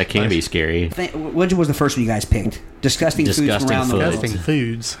 I guess that can be scary. What was the first one you guys picked? Disgusting foods from Disgusting around the world. Disgusting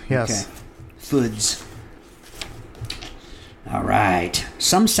foods. Yes. Okay. Foods. All right.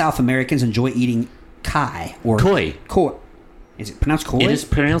 Some South Americans enjoy eating kai or Koi. Koi. Is it pronounced koi? It is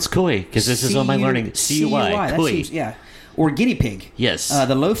pronounced koi because this is all my learning. C-U-Y. C-U-Y. That Koi. seems, yeah. Or guinea pig. Yes.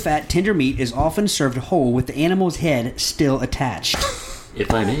 The low-fat, tender meat is often served whole with the animal's head still attached.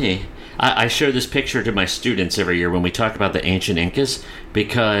 If I may, I show this picture to my students every year when we talk about the ancient Incas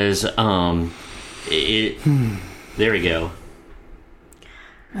because there we go.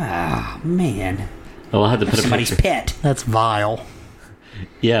 Ah, man. Oh, I'll have to put Somebody's a picture. pet. That's vile.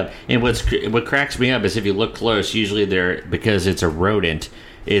 Yeah, and what cracks me up is if you look close, usually they're because it's a rodent.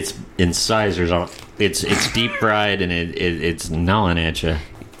 It's incisors. It's deep fried and it's gnawing at you.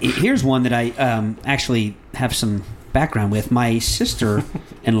 Here's one that I actually have some background with. My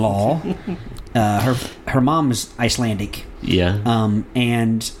sister-in-law, her mom's Icelandic. Yeah.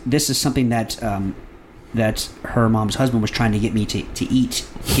 And this is something that that her mom's husband was trying to get me to eat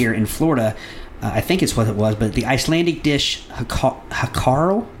here in Florida. I think it's what it was, but the Icelandic dish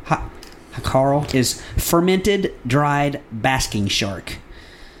hakarl is fermented dried basking shark.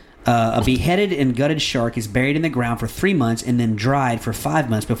 A beheaded and gutted shark is buried in the ground for 3 months and then dried for 5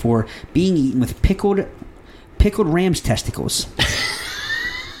 months before being eaten with pickled ram's testicles.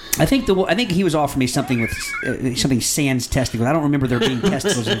 I think he was offering me something with something sans testicles. I don't remember there being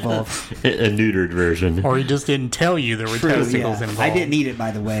testicles involved. A neutered version. Or he just didn't tell you there were testicles Yeah. involved. I didn't eat it,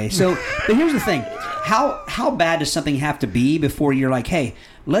 by the way. So, but here's the thing: how bad does something have to be before you're like, hey,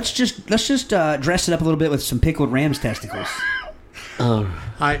 let's just dress it up a little bit with some pickled ram's testicles?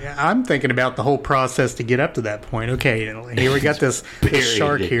 I'm thinking about the whole process to get up to that point. Okay, here we got this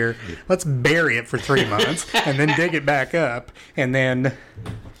shark here. Let's bury it for 3 months and then dig it back up and then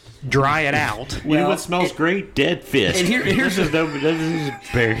dry it out. You know what smells great? Dead fish. And here's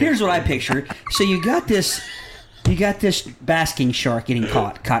what I picture. So you got this basking shark getting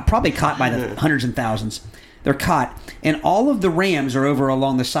caught, probably caught by the hundreds and thousands. They're caught, and all of the rams are over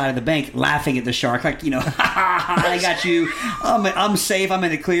along the side of the bank laughing at the shark, like, I got you. I'm safe. I'm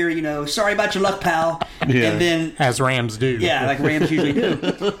in the clear. Sorry about your luck, pal. Yeah. And then, As rams do. yeah, like rams usually do.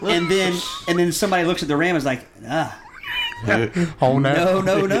 And then somebody looks at the ram and is like, Oh, no.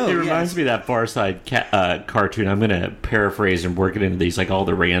 no. It reminds me of that Far Side cartoon. I'm going to paraphrase and work it into these. Like all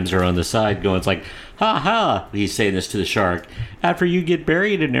the rams are on the side going, it's like, ha ha. He's saying this to the shark. After you get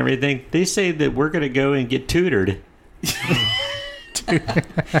buried and everything, they say that we're going to go and get tutored.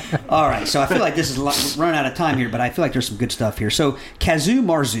 All right, so I feel like this is run out of time here, but I feel like there's some good stuff here. So, kazoo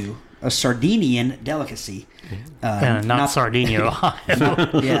marzu, a Sardinian delicacy. Not Sardinia,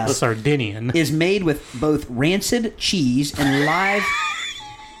 Ohio. Yeah. Sardinian. Is made with both rancid cheese and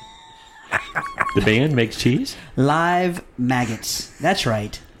The band makes cheese? live maggots. That's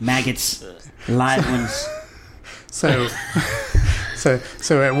right, maggots, live ones. So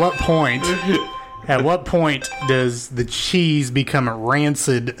at what point does the cheese become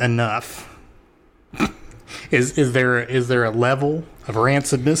rancid enough? Is there a level of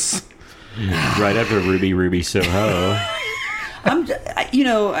rancidness? Right after Ruby Soho. Are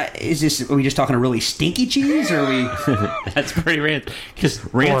we just talking a really stinky cheese, or are we? That's pretty rancid.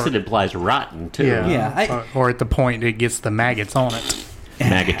 Because rancid implies rotten, too. Yeah, or at the point it gets the maggots on it.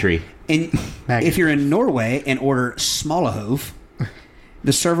 Maggotry. And if you're in Norway and order smalahove,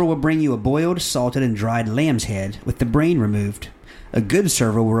 the server will bring you a boiled, salted, and dried lamb's head with the brain removed. A good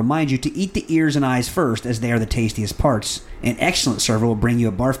server will remind you to eat the ears and eyes first, as they are the tastiest parts. An excellent server will bring you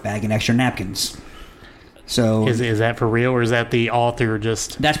a barf bag and extra napkins. So Is that for real, or is that the author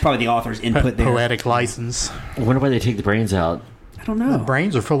just that's probably the author's input there. poetic license? I wonder why they take the brains out. I don't know.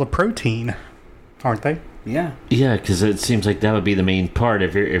 Brains are full of protein, aren't they? Yeah. Yeah, because it seems like that would be the main part.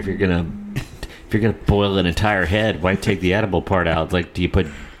 If you're gonna boil an entire head, why take the edible part out? Like, do you put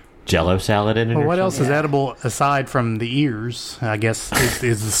Jello salad in it? Well, or what else something? is edible aside from the ears? I guess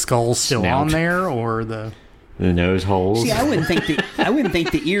is the skull still Snout. on there, or the nose holes? See, I wouldn't think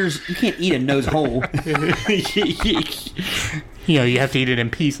the ears. You can't eat a nose hole. you have to eat it in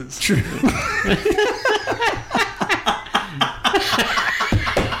pieces. True.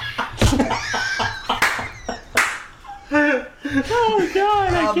 Oh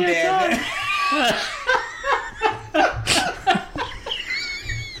God, I can't talk.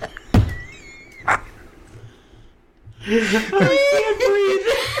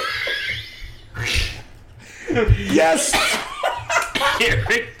 Yes!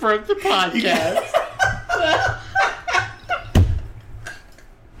 Eric broke the podcast.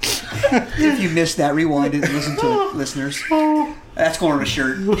 If you missed that, rewind it and listen to it, listeners. That's going on a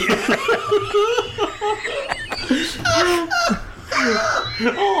shirt.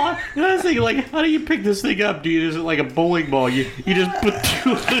 I was thinking, like, how do you pick this thing up, dude? Is it like a bowling ball? You just put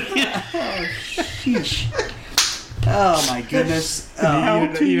two Sheesh. Oh my goodness.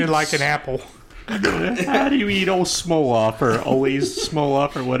 Eat it like an apple. How do you eat old Smoloff or always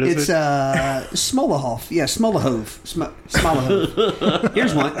Smoloff or what is It's it? Smolahof. Yeah, Smolahove. Smolahove.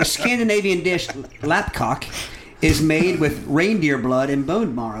 Here's one. A Scandinavian dish, lapcock, is made with reindeer blood and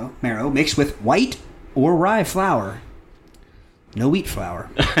bone marrow mixed with white or rye flour. No wheat flour.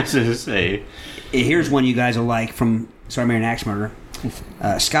 I was gonna say. Here's one you guys will like from Sorry Mary and Axe Murder.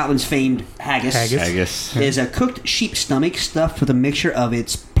 Scotland's famed haggis is a cooked sheep stomach stuffed with a mixture of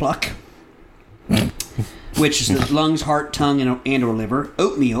its pluck, which is the lungs, heart, tongue, and or liver,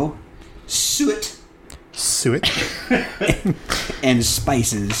 oatmeal, suet, and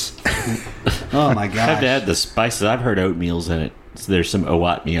spices. Oh my I've god! had the spices. I've heard oatmeal's in it. So there's some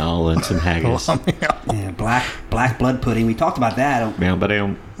oatmeal and some haggis. Yeah, black blood pudding. We talked about that. Man, but I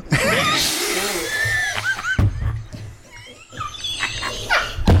don't.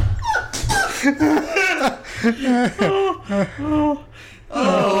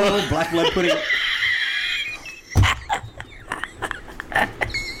 Oh, black blood pudding.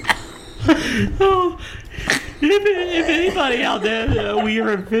 If anybody out there, we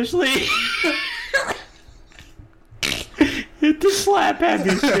are officially hit the slap happy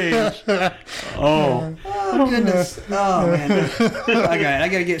stage. Oh Goodness. Oh man. I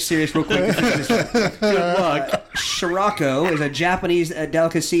gotta get serious real quick. good luck. Shirako is a Japanese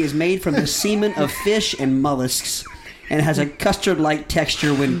delicacy. Is made from the semen of fish and mollusks, and has a custard-like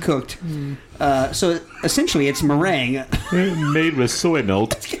texture when cooked. So essentially, it's meringue. Made with soy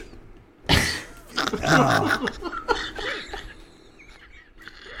milk.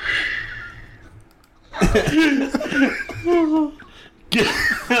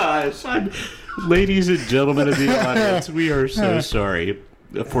 Gosh, ladies and gentlemen of the audience, we are so sorry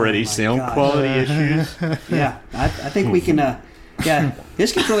for any sound God. quality issues. Yeah, I think we can. Yeah,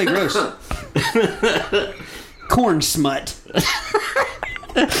 this gets really gross. Corn smut.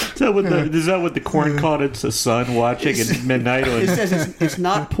 Is that what the corn caught its son watching at midnight? It says it's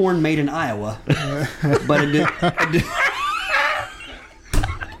not porn made in Iowa, but it did.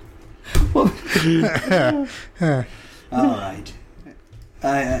 All right.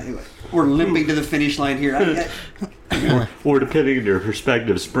 We're limping to the finish line here. Or depending on your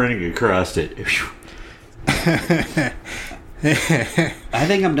perspective, sprinting across it. I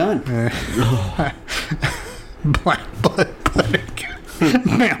think I'm done. Black blood pudding.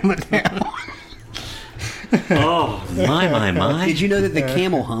 Oh, my. Did you know that the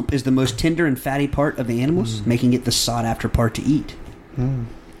camel hump is the most tender and fatty part of the animals, making it the sought-after part to eat?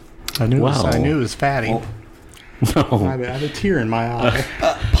 I knew Wow. it was fatty. Well, I had a tear in my eye.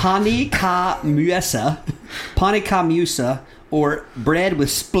 Panica musa, or bread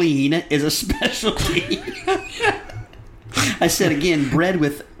with spleen, is a specialty. I said again, bread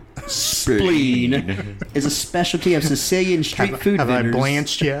with spleen is a specialty of Sicilian street food Have vendors. I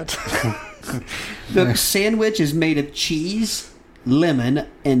blanched yet? The sandwich is made of cheese, lemon,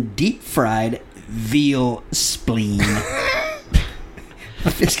 and deep-fried veal spleen.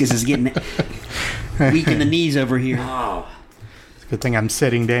 Fiscus is getting weak in the knees over here. It's a good thing I'm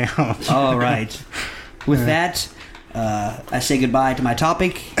sitting down. All right. With that, I say goodbye to my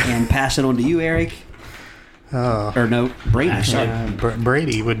topic and pass it on to you, Eric. Or no, Brady. Sorry.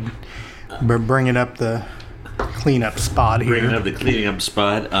 Brady would bring it up the cleanup spot here. Bringing up the cleaning up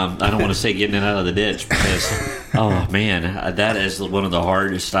spot. I don't want to say getting it out of the ditch because, oh man, that is one of the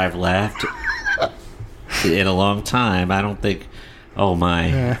hardest I've laughed in a long time. I don't think. Oh my!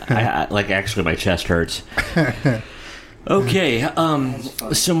 Actually, my chest hurts. Okay,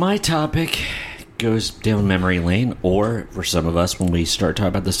 so my topic goes down memory lane, or for some of us, when we start talking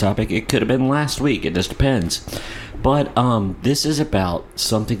about this topic, it could have been last week. It just depends. But this is about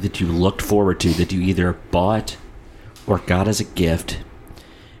something that you looked forward to, that you either bought or got as a gift,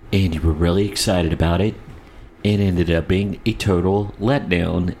 and you were really excited about it, and ended up being a total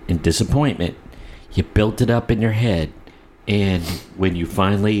letdown and disappointment. You built it up in your head, and when you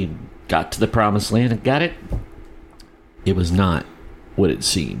finally got to the promised land and got it, it was not what it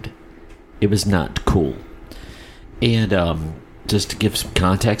seemed. It was not cool. And just to give some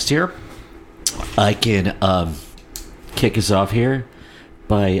context here, I can kick us off here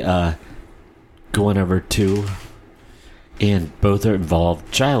by going over to, and both are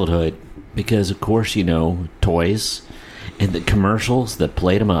involved childhood, because of course, you know, toys and the commercials that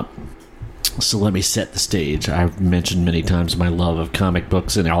played them up. So let me set the stage. I've mentioned many times my love of comic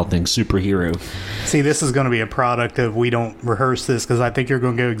books and all things superhero. See, this is going to be a product of we don't rehearse this, because I think you're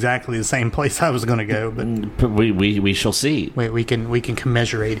going to go exactly the same place I was going to go. But we shall see. Wait, we can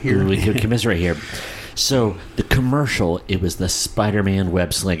commiserate here. We can commiserate here. So the commercial, it was the Spider-Man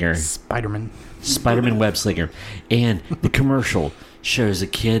web slinger. Spider-Man web slinger, and the commercial shows a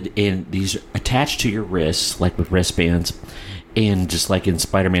kid in these attached to your wrists, like with wristbands. And just like in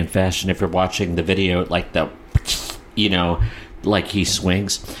Spider-Man fashion, if you're watching the video, like the, you know, like he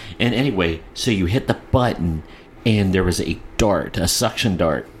swings. And anyway, so you hit the button, and there was a dart, a suction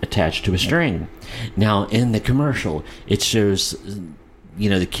dart, attached to a string. Now, in the commercial, it shows, you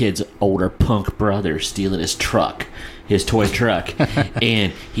know, the kid's older punk brother stealing his truck, his toy truck.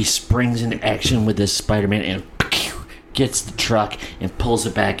 And he springs into action with this Spider-Man and gets the truck and pulls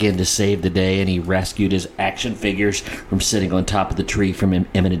it back in to save the day, and he rescued his action figures from sitting on top of the tree from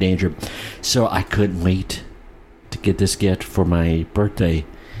imminent danger. So I couldn't wait to get this gift for my birthday,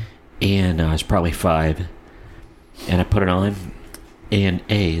 and I was probably 5, and I put it on, and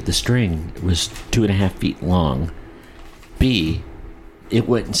A, the string was 2.5 feet long, B, it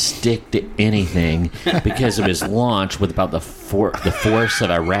wouldn't stick to anything because of his launch with about the force of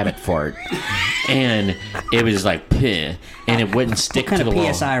a rabbit fart. And it was like, and it wouldn't stick to the wall. What kind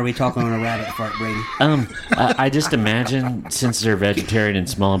of PSI are we talking on a rabbit fart, Brady? I just imagine, since they're vegetarian and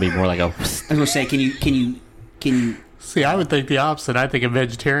small, it'd be more like a... I was going to say, can you... See, I would think the opposite. I think a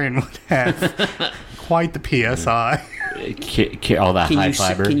vegetarian would have quite the PSI. All that high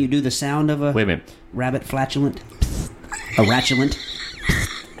fiber. Can you do the sound of a... Wait a minute. Rabbit flatulent? A ratulent?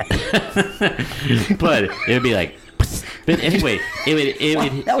 But it would be like... But anyway, it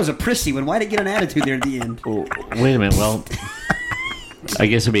would... That was a prissy one. Why did it get an attitude there at the end? Oh, wait a minute. Well, I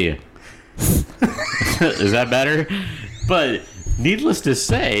guess it'd be a... Is that better? But needless to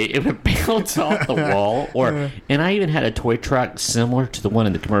say, it would bounce off the wall. And I even had a toy truck similar to the one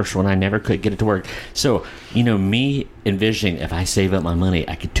in the commercial, and I never could get it to work. So, you know, me envisioning, if I save up my money,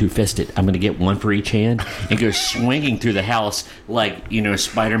 I could two-fist it. I'm going to get one for each hand and go swinging through the house like, you know,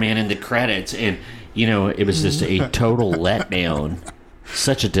 Spider-Man in the credits. And, you know, it was just a total letdown.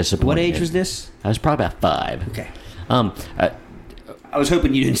 Such a disappointment. What age was this? I was probably about 5. Okay. I was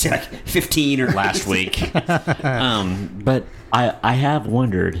hoping you didn't say like 15 or last week. But I have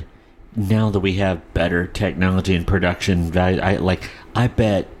wondered, now that we have better technology and production value, I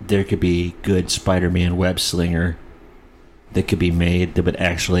bet there could be good Spider-Man web slinger that could be made that would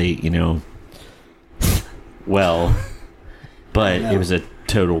actually, you know, well, but it was a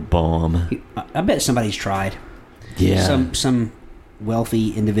total bomb. I bet somebody's tried. Yeah. Some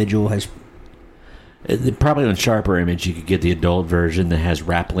wealthy individual has. Probably on Sharper Image, you could get the adult version that has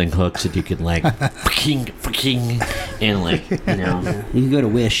grappling hooks that you could like, freaking, and like, you know. You can go to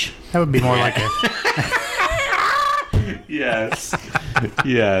Wish. That would be more like a... Yes.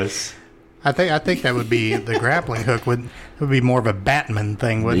 I think that would be the grappling hook would be more of a Batman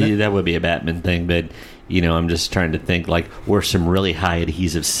thing, wouldn't it? That would be a Batman thing, but you know, I'm just trying to think like, or some really high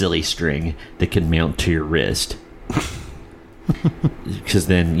adhesive silly string that can mount to your wrist. Because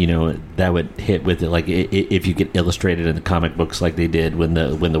then, you know, that would hit with it. Like if you get illustrated in the comic books like they did when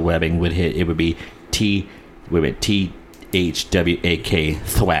the webbing would hit, it would be THWAK,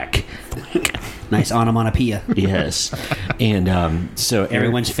 thwack. Nice onomatopoeia. Yes. And so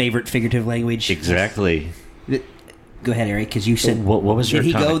everyone's favorite figurative language. Exactly. Go ahead, Eric, because you said... What was your Did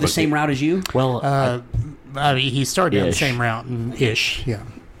he comic go the book same route as you? Well, I mean, he started down the Ish. same route, ish, yeah.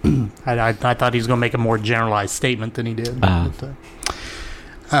 I thought he was going to make a more generalized statement than he did.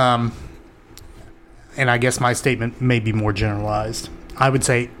 and I guess my statement may be more generalized. I would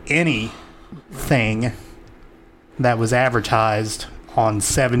say anything that was advertised on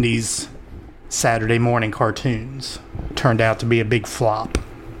 70s Saturday morning cartoons turned out to be a big flop.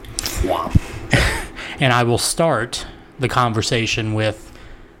 And I will start the conversation with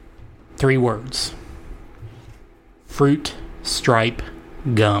 3 words. Fruit stripe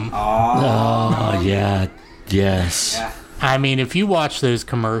gum. Oh, yeah. Yes. Yeah. I mean, if you watch those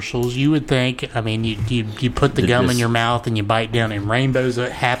commercials, you would think, I mean, you put the gum in your mouth and you bite down and rainbows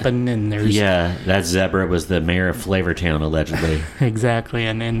happen and there's... Yeah, that zebra was the mayor of Flavortown, allegedly. Exactly,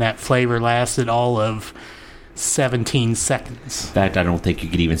 and that flavor lasted all of 17 seconds. In fact, I don't think you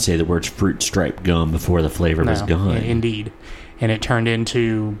could even say the words fruit stripe gum before the flavor was gone. Indeed. And it turned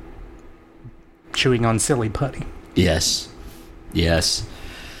into chewing on silly putty. Yes. Yes.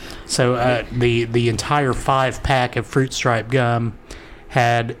 So the entire 5-pack of fruit stripe gum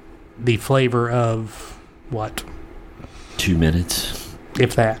had the flavor of what? 2 minutes.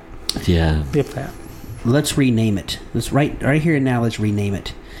 If that. Yeah. If that. Let's rename it. Let's right here and now. Let's rename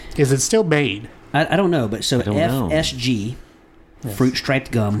it. Is it still made? I don't know, but so I don't know. FSG, fruit striped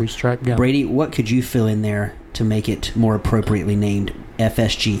gum. Fruit striped gum. Brady, what could you fill in there to make it more appropriately named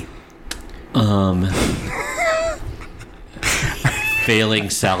FSG? Failing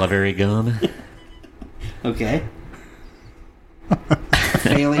salivary gum. Okay.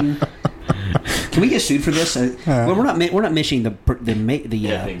 Failing. Can we get sued for this? Well, we're not mentioning the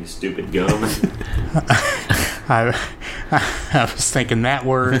Effing stupid gum. I was thinking that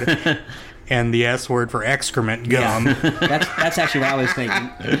word and the S word for excrement gum. Yeah. That's actually what I was thinking.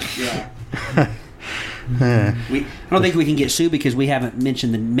 Yeah. I don't think we can get sued because we haven't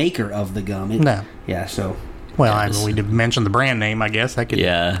mentioned the maker of the gum. No. Yeah. So. Well, I mean, we did mention the brand name. I guess I could.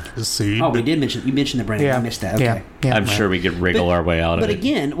 Yeah. Sued. Oh, we did mention. You mentioned the brand. Yeah. I missed that. Okay. Yeah. I'm sure we could wriggle our way out of But it.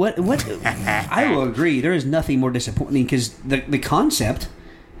 again, what I will agree. There is nothing more disappointing because the concept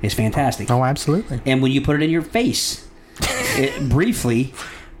is fantastic. Oh, absolutely. And when you put it in your face, it briefly,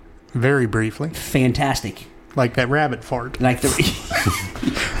 Very briefly, fantastic. like that rabbit fart. Like the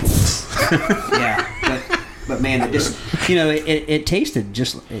yeah, but man, it tasted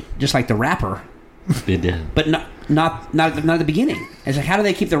just like the wrapper, It did. but not at the beginning. It's like, how do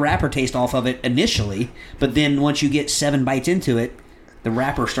they keep the wrapper taste off of it initially? But then once you get 7 bites into it, the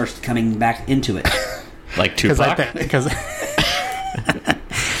wrapper starts coming back into it. Like Tupac? Because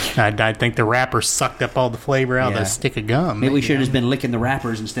I think the wrapper sucked up all the flavor out of Yeah. the stick of gum. Maybe we should have just been licking the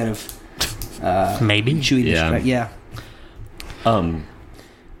wrappers instead of Maybe. chewing the Yeah. stripe. Yeah.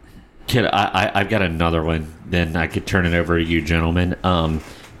 Kid, I've got another one. Then I could turn it over to you, gentlemen.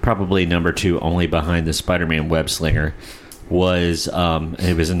 Probably number 2, only behind the Spider-Man web slinger, was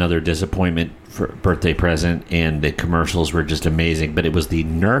it was another disappointment for birthday present, and the commercials were just amazing. But it was the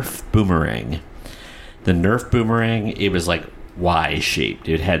Nerf boomerang. The Nerf boomerang. It was like Y-shaped.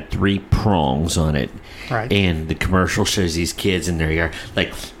 It had 3 prongs on it. Right. And the commercial shows these kids in their yard,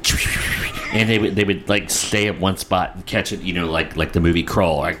 like, and they would like stay at one spot and catch it, like the movie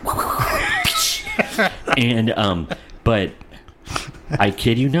Crawl, like, and but I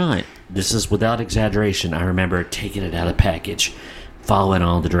kid you not, this is without exaggeration. I remember taking it out of the package, following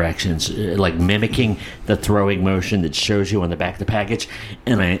all the directions, like mimicking the throwing motion that shows you on the back of the package,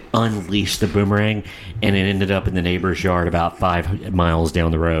 and I unleashed the boomerang, and it ended up in the neighbor's yard about 5 miles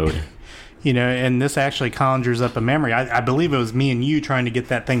down the road. And this actually conjures up a memory. I believe it was me and you trying to get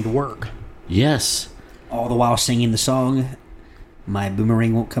that thing to work. Yes. All the while singing the song, "My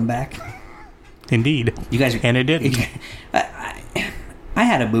Boomerang Won't Come Back." Indeed. You guys, And it didn't. I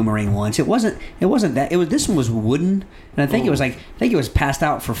had a boomerang once. It wasn't that. This one was wooden, and I think it was passed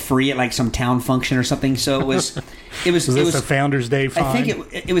out for free at like some town function or something. So it was Was this a Founders Day find? I think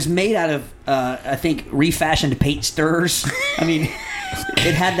it was made out of refashioned paint stirrers. I mean,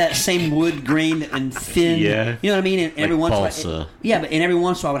 it had that same wood grain and thin. Yeah. You know what I mean? And every once balsa. in a while, but every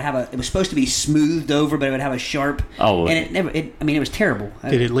once in a while I would have it was supposed to be smoothed over, but it would have a sharp. Oh. And it never. It was terrible.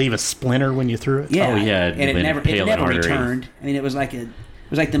 Did it leave a splinter when you threw it? Yeah. Oh, yeah, And it when never pale and artery. returned. I mean, it was like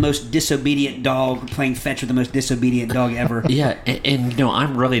the most disobedient dog playing fetch with the most disobedient dog ever. Yeah, and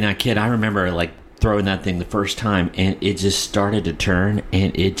I'm really not kidding. I remember like throwing that thing the first time, and it just started to turn,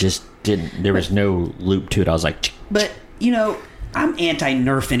 and it just didn't. There was no loop to it. I was like, But I'm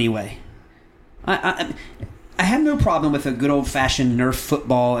anti-Nerf anyway. I have no problem with a good old-fashioned Nerf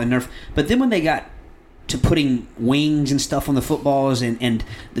football and Nerf, but then when they got to putting wings and stuff on the footballs and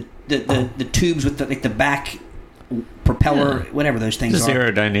the tubes with the back propeller, whatever those things this is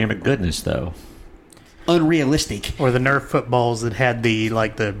are, aerodynamic goodness, though. unrealistic. Or the Nerf footballs that had the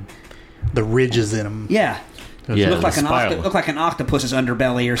ridges in them. Yeah. Yeah, looked like spiral. looked like an octopus's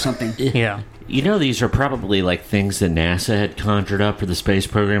underbelly or something. Yeah. You know, these are probably like things that NASA had conjured up for the space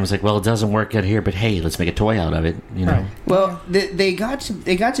program. It's like, well, it doesn't work out here, but hey, let's make a toy out of it. You know. Right. Well, they got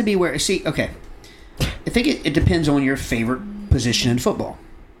to be where. See, okay, I think it depends on your favorite position in football.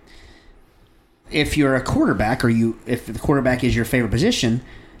 If you're a quarterback, if the quarterback is your favorite position,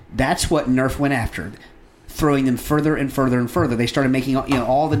 that's what Nerf went after, throwing them further and further and further. They started making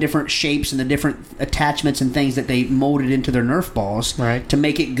all the different shapes and the different attachments and things that they molded into their Nerf balls to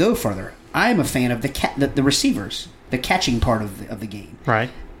make it go further. I'm a fan of the receivers, the catching part of the game. Right.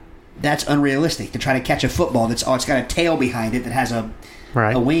 That's unrealistic to try to catch a football it's got a tail behind it that has a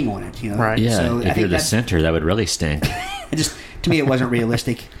wing on it. Right. Yeah, So if you're the center, that would really stink. To me, it wasn't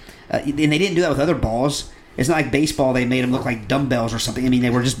realistic. And they didn't do that with other balls. It's not like baseball, they made them look like dumbbells or something. I mean, they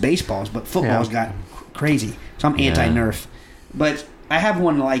were just baseballs, but footballs got crazy. So I'm anti-Nerf. But I have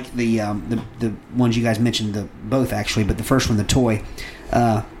one like the ones you guys mentioned, both actually, but the first one, the toy.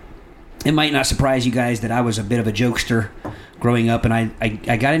 It might not surprise you guys that I was a bit of a jokester growing up, and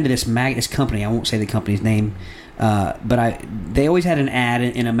I got into this company. I won't say the company's name, but they always had an ad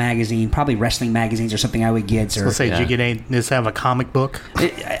in a magazine, probably wrestling magazines or something I would get. Let's say, did you get this have a comic book?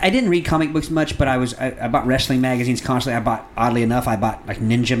 I didn't read comic books much, but I bought wrestling magazines constantly. Oddly enough, I bought like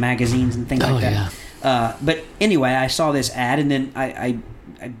ninja magazines and things like that. Yeah. But anyway, I saw this ad, and then I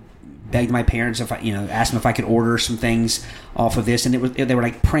begged my parents asked them if I could order some things off of this, and they were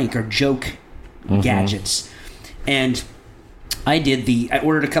like prank or joke gadgets, and I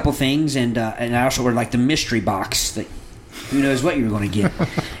ordered a couple things, and I also ordered like the mystery box that who knows what you were going to get,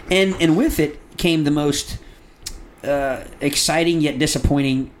 and with it came the most exciting yet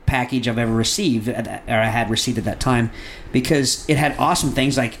disappointing package I've ever received, or I had received at that time, because it had awesome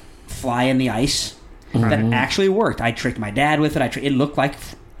things like fly in the ice that actually worked. I tricked my dad with it. It looked like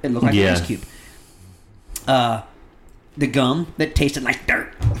an ice cube. The gum that tasted like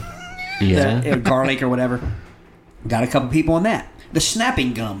dirt. Yeah. Garlic or whatever. Got a couple people on that. The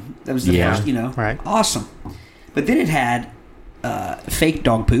snapping gum. That was the first, Right. Awesome. But then it had fake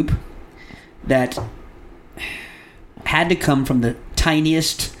dog poop that had to come from the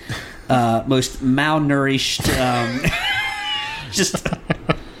tiniest, most malnourished, just...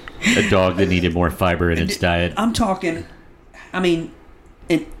 A dog that needed more fiber in its diet. I'm talking,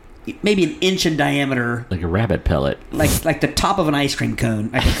 maybe an inch in diameter. Like a rabbit pellet. Like the top of an ice cream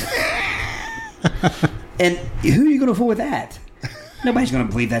cone. And who are you going to fool with that? Nobody's going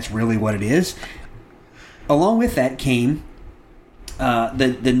to believe that's really what it is. Along with that came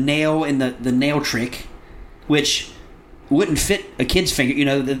the nail in the nail trick, which wouldn't fit a kid's finger.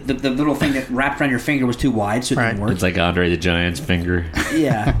 The little thing that wrapped around your finger was too wide, so it didn't work. It's like Andre the Giant's finger.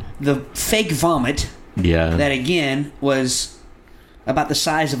 Yeah. The fake vomit. Yeah. That, again, was about the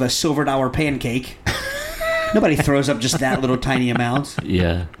size of a silver dollar pancake. Nobody throws up just that little tiny amount.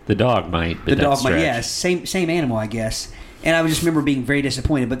 Yeah. The dog might, but the dog might, yeah. Same animal, I guess. And I just remember being very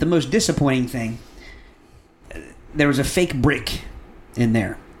disappointed. But the most disappointing thing, there was a fake brick in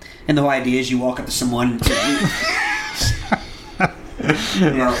there. And the whole idea is you walk up to someone...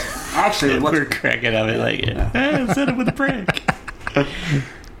 actually, we're cracking up. Like it. I set it with a brick.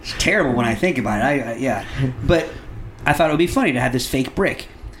 It's terrible when I think about it. But I thought it would be funny to have this fake brick.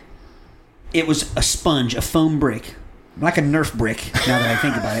 It was a sponge, a foam brick, like a Nerf brick. Now that I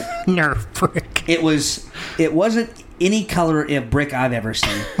think about it, Nerf brick. It wasn't any color of brick I've ever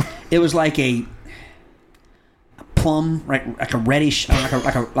seen. It was like a plum, right? Like a reddish,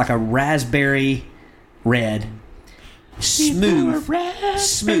 like a raspberry red. Smooth, brick.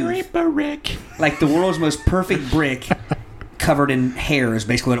 like the world's most perfect brick, covered in hair is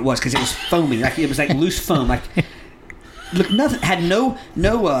basically what it was, because it was foamy, like it was like loose foam, like look, nothing had no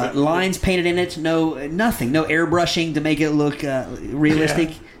lines painted in it, nothing, no airbrushing to make it look realistic.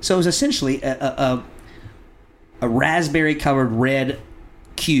 Yeah. So it was essentially a raspberry covered red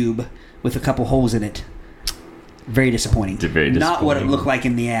cube with a couple holes in it. Very disappointing. Not what it looked like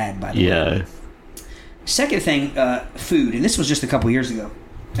in the ad, by the way. Yeah. Second thing, food, and this was just a couple years ago.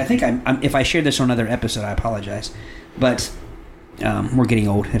 I think if I shared this on another episode, I apologize, but we're getting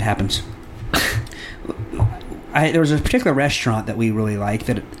old. It happens. There was a particular restaurant that we really liked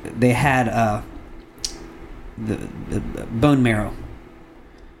that they had the bone marrow.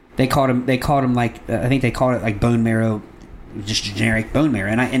 They called them like I think they called it like bone marrow, just generic bone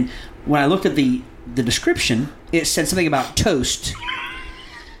marrow. And when I looked at the description, it said something about toast.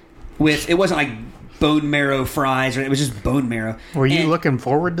 It wasn't like bone marrow fries, or it was just bone marrow. Were you looking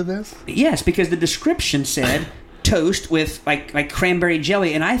forward to this? Yes, because the description said toast with like cranberry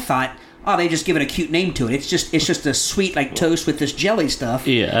jelly, and I thought, oh, they just give it a cute name to it. It's just a sweet like toast with this jelly stuff.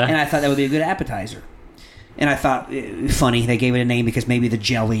 Yeah. And I thought that would be a good appetizer. And I thought, funny, they gave it a name because maybe the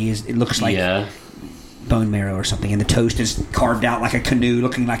jelly it looks like bone marrow or something, and the toast is carved out like a canoe,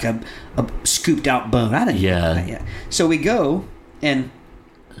 looking like a scooped out bone. I didn't know that yet. So we go and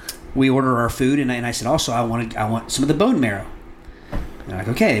we order our food, and I said, also, I want some of the bone marrow. And they're like,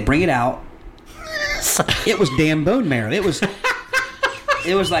 okay, they bring it out. It was damn bone marrow. It was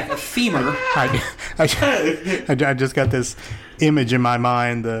like a femur. I just got this image in my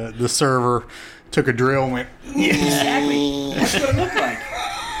mind. The server took a drill and went. Exactly. That's what it looked like.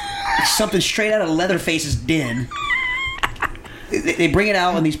 Something straight out of Leatherface's den. They bring it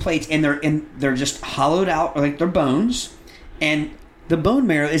out on these plates, and they're just hollowed out like they're bones, and the bone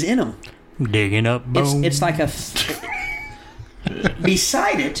marrow is in them. Digging up bones. It's like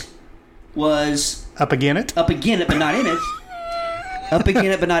beside it was up again it, but not in it. Up again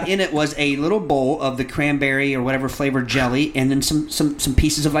it, but not in it, was a little bowl of the cranberry or whatever flavored jelly, and then some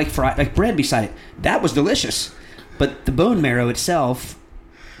pieces of like bread beside it. That was delicious, but the bone marrow itself,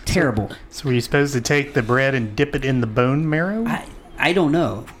 terrible. So were you supposed to take the bread and dip it in the bone marrow? I don't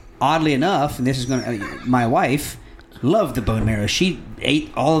know. Oddly enough, and this is my wife loved the bone marrow. She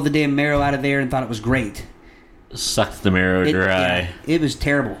ate all of the damn marrow out of there and thought it was great. Sucked the marrow dry. It was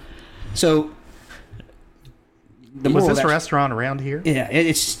terrible. So. Was this restaurant around here? Yeah,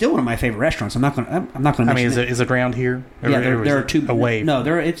 it's still one of my favorite restaurants. I'm not going to. I mean, is it around here? Yeah, there are two away. No,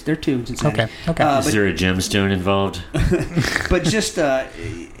 there are two in Cincinnati. Okay. Is there a gemstone involved? But just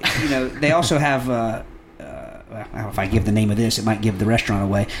they also have. I don't know if I give the name of this, it might give the restaurant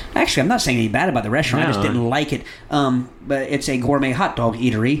away. Actually, I'm not saying anything bad about the restaurant. I just didn't like it. But it's a gourmet hot dog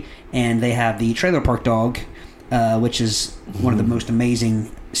eatery, and they have the Trailer Park Dog, which is one of the most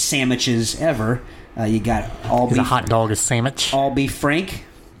amazing sandwiches ever. You got all beef. A hot dog, a sandwich. All beef frank,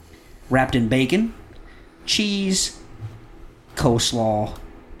 wrapped in bacon, cheese, coleslaw,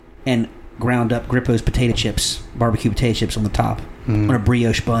 and ground up Grippo's potato chips, barbecue potato chips on the top, on a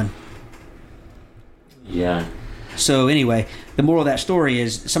brioche bun. Yeah. So anyway, the moral of that story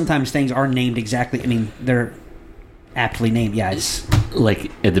is sometimes things are named exactly. I mean, they're aptly named. Yeah, it's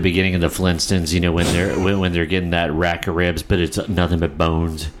like at the beginning of the Flintstones. When they're getting that rack of ribs, but it's nothing but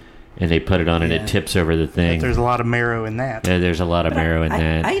bones. And they put it on, and it tips over the thing. But there's a lot of marrow in that. Yeah, there's a lot of marrow in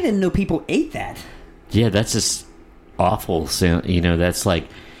that. I didn't know people ate that. Yeah, that's just awful. That's like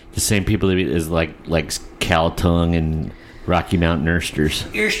the same people that eat as like cow tongue and Rocky Mountain oysters.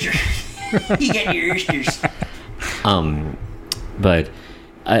 Oysters. You get your oysters. But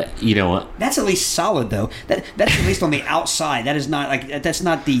that's at least solid though. That's at least on the outside. That is not like that's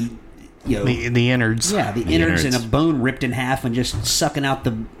not the. The innards. Yeah, the innards and a bone ripped in half and just sucking out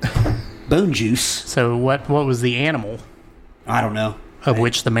the bone juice. So what was the animal? I don't know. Of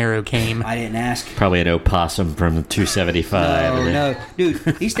which the marrow came. I didn't ask. Probably an opossum from 275. No. Dude,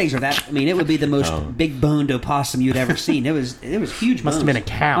 these things are that... I mean, it would be the most big-boned opossum you'd ever seen. It was huge. Must have been a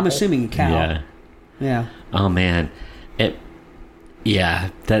cow. I'm assuming a cow. Yeah. Oh, man. That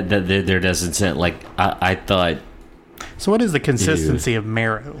there doesn't sound... Like, I thought... So what is the consistency of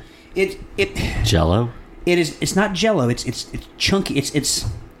marrow? It Jello? It is. It's not Jello. It's chunky. It's.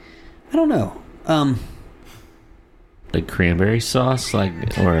 I don't know. Like cranberry sauce, like a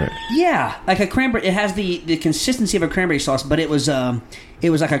cranberry. It has the consistency of a cranberry sauce, but it was like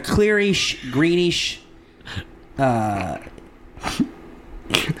a clearish, greenish. It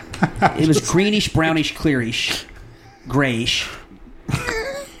was greenish, brownish, clearish, grayish.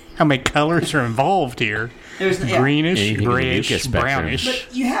 How many colors are involved here? Greenish, grayish, brownish.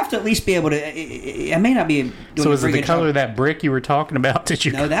 But you have to at least be able to. I may not be. So is it the color of that brick you were talking about?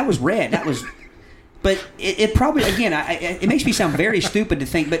 No, that was red. That was. But it probably again. It makes me sound very stupid to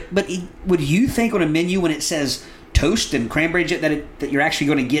think. But would you think on a menu when it says toast and cranberry that you're actually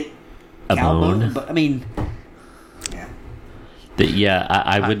going to get a bone? But I mean, yeah.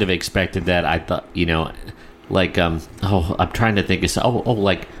 I wouldn't have expected that. I thought I'm trying to think of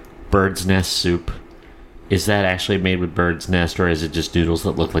like bird's nest soup. Is that actually made with bird's nest, or is it just noodles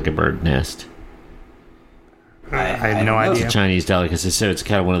that look like a bird nest? I have no idea. It's a Chinese delicacy, so it's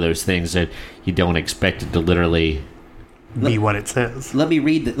kind of one of those things that you don't expect it to literally be what it says. Let me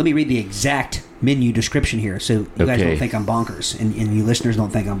read the exact menu description here, so you guys don't think I'm bonkers, and you listeners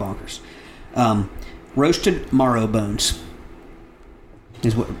don't think I'm bonkers. Roasted marrow bones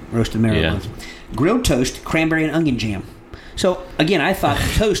is what roasted marrow bones. Grilled toast, cranberry and onion jam. So again, I thought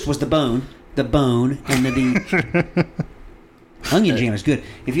toast was the bone, and the onion jam is good.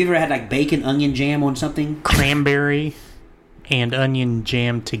 If you ever had like bacon onion jam on something, cranberry and onion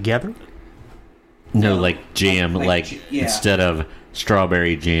jam together. No, like jam, like instead of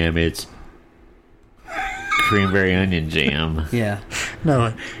strawberry jam, it's cranberry onion jam. Yeah.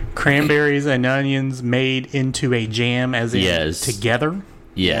 No, cranberries and onions made into a jam, as in together.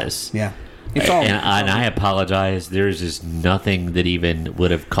 Yes. Yeah. It's all. And I apologize. There's just nothing that even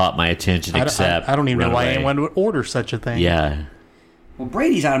would have caught my attention except. I don't even know why Runaway. anyone would order such a thing. Yeah. Well,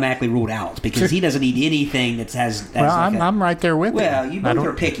 Brady's automatically ruled out because he doesn't eat anything that has. Well, I'm right there with you. Well, you both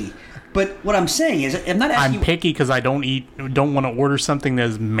are picky. But what I'm saying is, I'm not asking. I'm picky because I don't want to order something that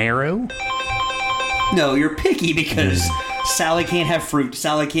is marrow. No, you're picky because Sally can't have fruit.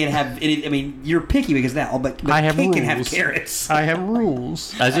 Sally can't have any. I mean, you're picky because of that. But I have Kate rules. can have carrots. I have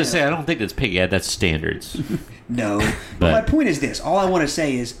rules. I was just saying, I don't think that's picky. Yeah, that's standards. No. But my point is this. All I want to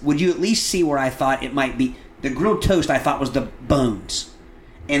say is, would you at least see where I thought it might be? The grilled toast I thought was the bones.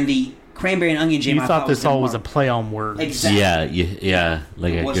 And the cranberry and onion jam You I thought this all was a mark. play on words. Exactly. Yeah.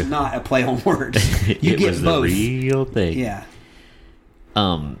 Like It was not a play on words. it You get was both. the real thing. Yeah.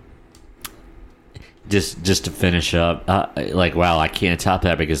 Just to finish up, wow, I can't top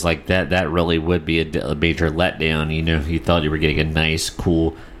that because that really would be a major letdown. You know, you thought you were getting a nice,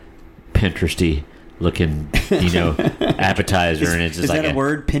 cool, Pinteresty looking, appetizer, and it's just is like that a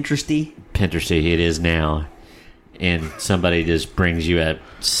word? Pinteresty? Pinteresty. It is now, and somebody just brings you a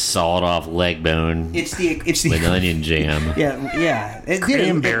sawed off leg bone. It's the with onion jam. Yeah.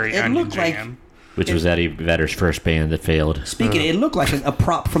 Cranberry it onion looked like. jam. Which was Eddie Vedder's first band that failed. Speaking, it looked like a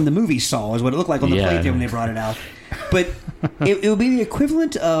prop from the movie Saw, is what it looked like on the plate there when they brought it out. But it would be the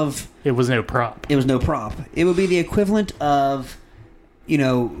equivalent of. It was no prop. It was no prop. It would be the equivalent of,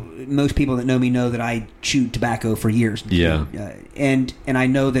 most people that know me know that I chewed tobacco for years. Yeah. And I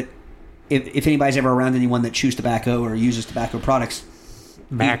know that if anybody's ever around anyone that chews tobacco or uses tobacco products,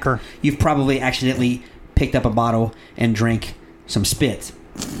 Backer. you've probably accidentally picked up a bottle and drank some spit.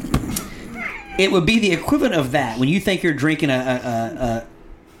 It would be the equivalent of that when you think you're drinking a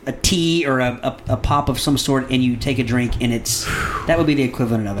tea or a pop of some sort, and you take a drink, and that would be the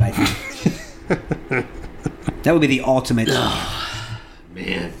equivalent of it. I think that would be the ultimate.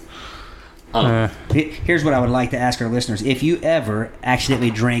 Man. Here's what I would like to ask our listeners: if you ever accidentally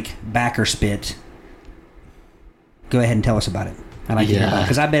drank backer spit, go ahead and tell us about it. I like to hear about it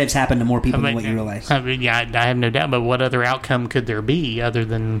because I bet it's happened to more people than what you realize. I have no doubt. But what other outcome could there be other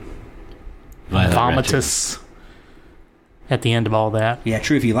than vomitus at the end of all that? Yeah,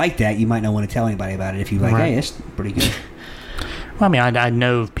 true. If you like that, you might not want to tell anybody about it. If you like, hey, it's pretty good. Well, I mean, I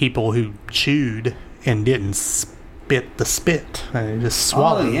know of people who chewed and didn't spit the spit. They just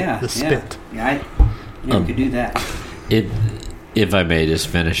swallowed the spit. Yeah, I could do that. If I may just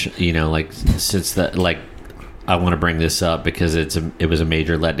finish, since that, I want to bring this up because it was a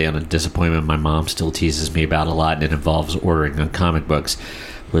major letdown and disappointment. My mom still teases me about a lot, and it involves ordering on comic books.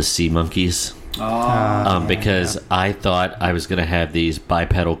 Was sea monkeys. Because I thought I was going to have these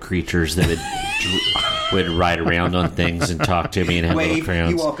bipedal creatures that would ride around on things and talk to me and have little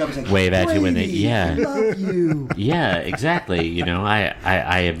crowns. You walk up and say, wave at you when they, I love you. Yeah, exactly.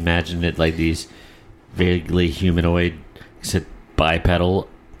 I imagined it like these vaguely humanoid, except bipedal,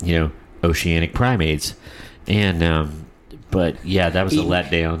 oceanic primates, and but yeah, that was a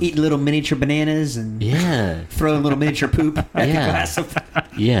letdown. Eating little miniature bananas and throwing little miniature poop at the glass of.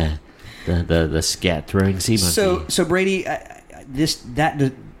 Yeah. The scat throwing sea monkey. So Brady, as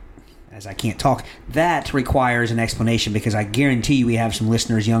I can't talk, that requires an explanation because I guarantee you we have some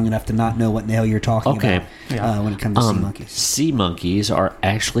listeners young enough to not know what the hell you're talking about when it comes to sea monkeys. Sea monkeys are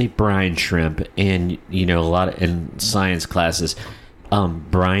actually brine shrimp, and a lot in science classes,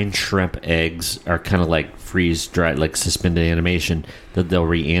 brine shrimp eggs are kind of like freeze dried, like suspended animation that they'll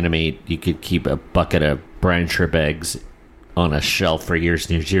reanimate. You could keep a bucket of brine shrimp eggs on a shelf for years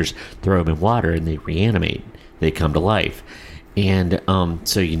and years, throw them in water, and they reanimate. They come to life. And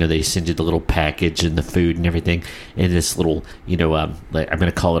so, they send you the little package and the food and everything, and this little, I'm going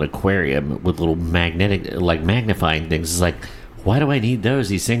to call it aquarium with little magnifying things. It's like, why do I need those?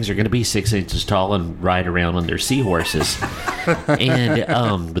 These things are going to be 6 inches tall and ride around on their seahorses.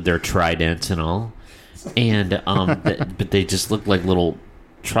 And, with their tridents and all. And, but they just look like little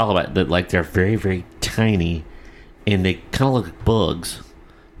trilobite, that like they're very, very tiny. And they kind of look like bugs.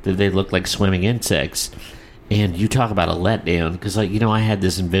 They look like swimming insects. And you talk about a letdown, because I had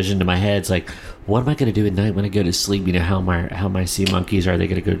this envisioned in my head. It's like, what am I going to do at night when I go to sleep? How my sea monkeys, are they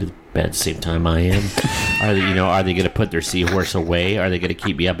going to go to bed at the same time I am? Are they going to put their seahorse away? Are they going to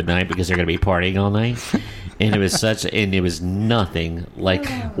keep me up at night because they're going to be partying all night? And it was nothing like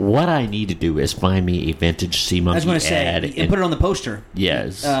what I need to do is find me a vintage sea monkey I was going to ad say, and put it on the poster.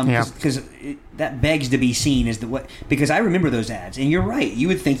 Yes, because that begs to be seen as because I remember those ads, and you're right. You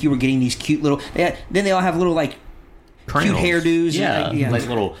would think you were getting these cute little. Then they all have little crowns. cute hairdos. Yeah, like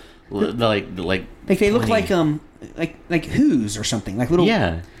little like they look like Who's or something, like little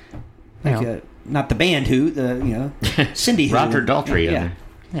not the band Who, Cindy Who. Roger Daltrey.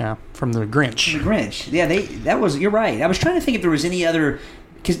 Yeah, from the Grinch. The Grinch. Yeah, you're right. I was trying to think if there was any other,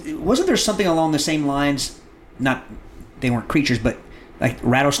 because wasn't there something along the same lines? Not, they weren't creatures, but like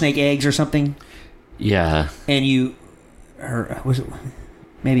rattlesnake eggs or something. Yeah. And was it?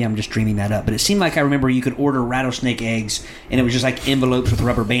 Maybe I'm just dreaming that up, but it seemed like I remember you could order rattlesnake eggs, and it was just like envelopes with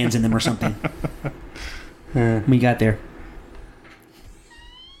rubber bands in them or something. We got there.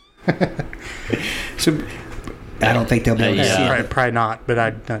 So I don't think they'll be able to see it. Probably not, but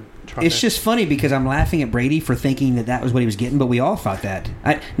I'd try. It's just funny because I'm laughing at Brady for thinking that was what he was getting, but we all thought that.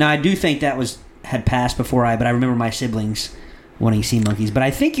 I do think that had passed before but I remember my siblings wanting sea monkeys. But I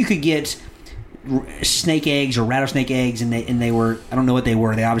think you could get snake eggs or rattlesnake eggs, and they were, I don't know what they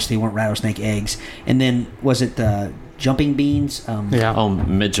were. They obviously weren't rattlesnake eggs. And then was it jumping beans?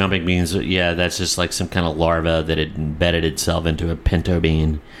 Jumping beans. Yeah, that's just like some kind of larva that had embedded itself into a pinto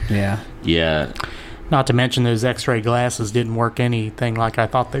bean. Yeah. Yeah. Not to mention those X-ray glasses didn't work anything like I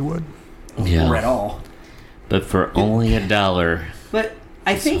thought they would. Yeah. Or at all. But for only $1. But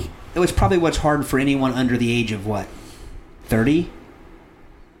I think it was probably what's hard for anyone under the age of, 30?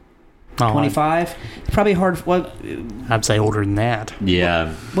 25? It's probably hard. I'd say older than that.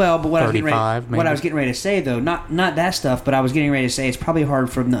 Yeah. Well, but what 35, what I was getting ready to say, though, not that stuff, but I was getting ready to say it's probably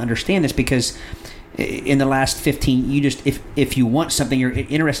hard for them to understand this because in the last 15, you just if you want something, you're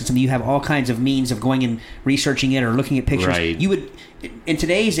interested in something, you have all kinds of means of going and researching it or looking at pictures. Right. You would, in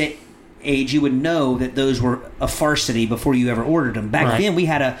today's age, you would know that those were a farcity before you ever ordered them. Back then, we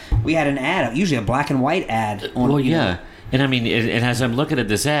had an ad, usually a black and white ad. Well, yeah. And I mean, and as I'm looking at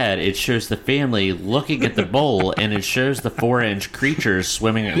this ad, it shows the family looking at the bowl, and it shows the 4-inch creatures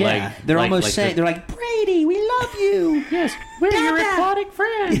swimming. They're almost saying, they're like, Brady, we love you. Yes, we're your aquatic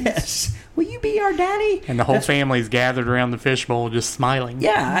friends. Yes. Will you be our daddy? And the whole family's gathered around the fishbowl just smiling.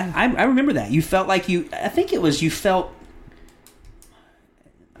 Yeah, I remember that. You felt like I think it was, you felt,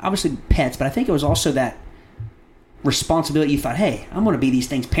 obviously pets, but I think it was also that responsibility. You thought, hey, I'm going to be these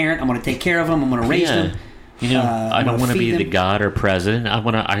things' parent. I'm going to take care of them. I'm going to raise them. I don't want to be the god or president. I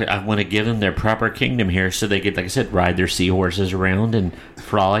want to give them their proper kingdom here, so they could, like I said, ride their seahorses around and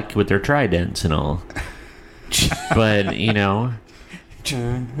frolic with their tridents and all. But I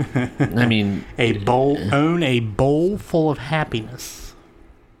mean, own a bowl full of happiness.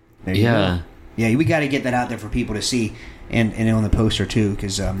 Yeah, we got to get that out there for people to see, and on the poster too,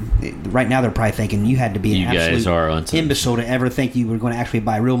 because right now they're probably thinking you had to be an absolute imbecile to ever think you were going to actually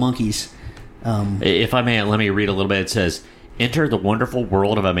buy real monkeys. If I may, let me read a little bit. It says, "Enter the wonderful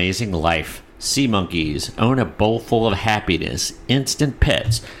world of amazing life. Sea monkeys own a bowl full of happiness. Instant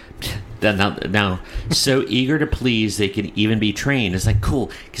pets. Now, so eager to please, they can even be trained." It's like, cool,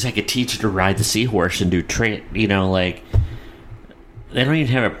 because I could teach you to ride the seahorse and do they don't even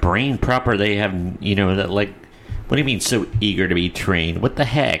have a brain proper. They have, that, like, what do you mean so eager to be trained? What the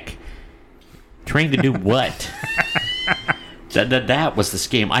heck? Trained to do what? That was the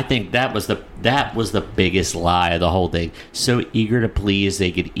scam. I think that was the biggest lie of the whole thing. So eager to please,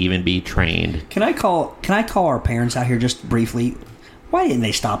 they could even be trained. Can I call our parents out here just briefly? Why didn't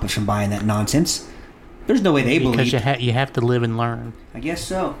they stop us from buying that nonsense? There's no way they believe. Because you have to live and learn. I guess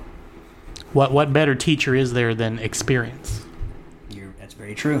so. What better teacher is there than experience? That's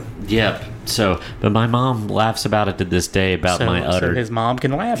very true. Yep. But my mom laughs about it to this day about my utter. So his mom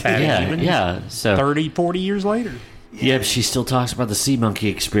can laugh at it. Even So 30, 40 years later. Yeah, but she still talks about the sea monkey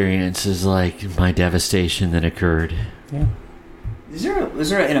experience as like my devastation that occurred. Yeah. Is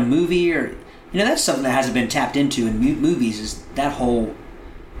there in a movie or that's something that hasn't been tapped into in movies, is that whole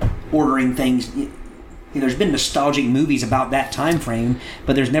ordering things. There's been nostalgic movies about that time frame,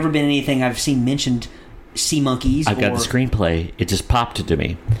 but there's never been anything I've seen mentioned sea monkeys. I've got the screenplay. It just popped into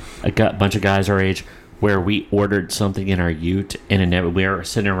me. I got a bunch of guys our age where we ordered something in our ute, and we were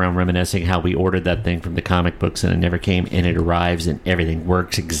sitting around reminiscing how we ordered that thing from the comic books, and it never came, and it arrives, and everything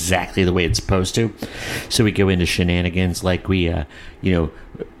works exactly the way it's supposed to. So we go into shenanigans like we, the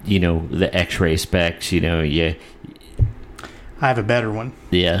X-ray specs, I have a better one.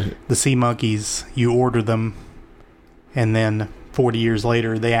 Yeah. The sea monkeys, you order them, and then 40 years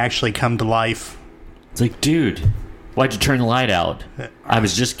later, they actually come to life. It's like, dude, why'd you turn the light out? I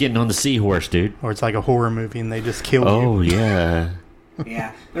was just getting on the seahorse, dude. Or it's like a horror movie and they just kill you. Oh, yeah.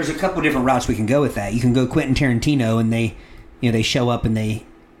 Yeah. There's a couple different routes we can go with that. You can go Quentin Tarantino and they show up and they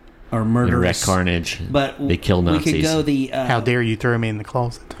are murderous. Wreck carnage. But they kill Nazis. We could go the... How dare you throw me in the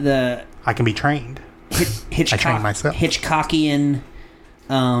closet? I can be trained. I train myself. Hitchcockian...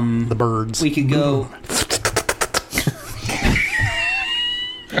 the birds. We could go...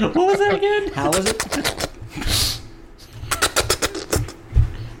 What was that again? How was it?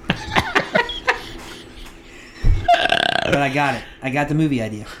 But I got it. I got the movie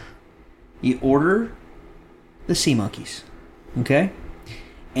idea. You order the sea monkeys, okay?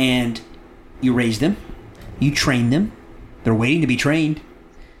 And you raise them. You train them. They're waiting to be trained.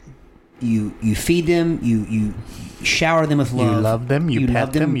 You feed them. You shower them with love. You love them. You pet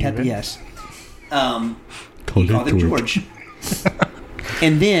love them. them. Pet them. Yes. You Call them George.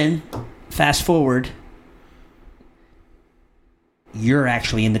 And then, fast forward, you're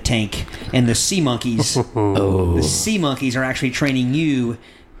actually in the tank, and the sea monkeys. The sea monkeys are actually training you.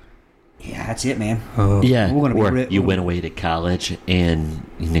 Yeah, that's it, man. Yeah, We're gonna be or you went away to college and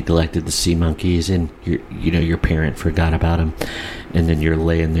you neglected the sea monkeys, and your parent forgot about them, and then you're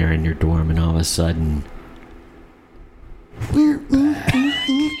laying there in your dorm, and all of a sudden,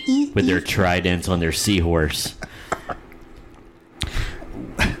 with their tridents on their seahorse.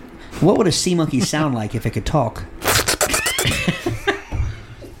 What would a sea monkey sound like if it could talk?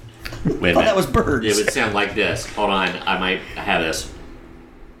 Wait a Oh, that was birds. It would sound like this. Hold on, I might have this.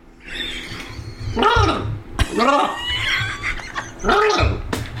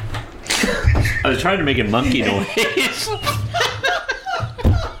 I was trying to make a monkey noise.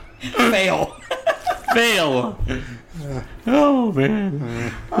 Fail. Fail. Oh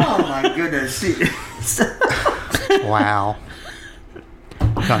man. Oh my goodness. Wow.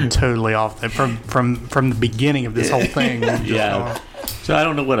 Gone totally off the, from the beginning of this whole thing. Yeah. So I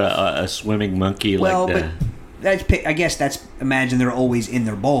don't know what a swimming monkey Well, like but that. I guess that's imagine they're always in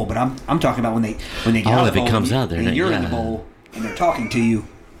their bowl, but I'm talking about when they get out of if the it bowl comes and out, they're and not- you're in yeah. the bowl and they're talking to you.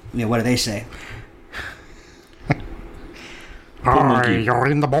 What do they say? Hi, you're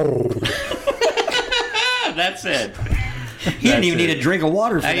in the bowl. That's it. He didn't even need a drink of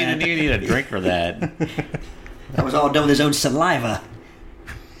water for I that. didn't even need a drink for that. That was all done with his own saliva.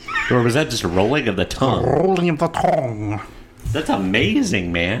 Or was that just a rolling of the tongue? Rolling of the tongue. That's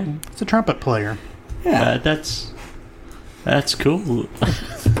amazing, man. It's a trumpet player. Yeah. That's cool.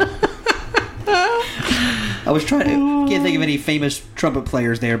 I was trying to can't think of any famous trumpet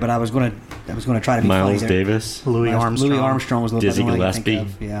players there, but I was gonna try to be funny Miles there. Davis, Louis Armstrong. Louis Armstrong was a little Dizzy better than I could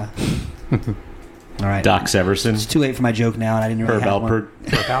Gillespie. think of. Yeah. All right. Doc Severson, It's too late for my joke now, and I didn't really Herb have one. Alpert,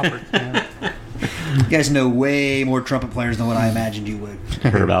 Herb Albert. Yeah. You guys know way more trumpet players than what I imagined you would.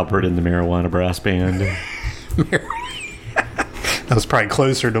 Herb Alpert in the Marijuana Brass Band. That was probably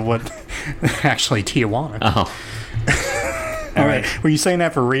closer to what actually Tijuana. Oh All right. Were you saying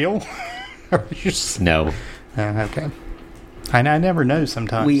that for real? Or were you just- no, okay. I never know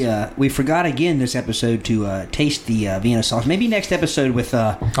sometimes. We forgot again this episode to taste the Vienna sauce. Maybe next episode with.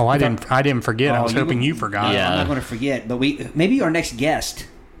 I didn't forget. I Oh, was you hoping would- you forgot. Yeah. I'm not going to forget, but maybe our next guest.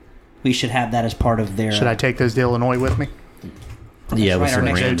 We should have that as part of their. Should I take those to Illinois with me? yeah, with right, some our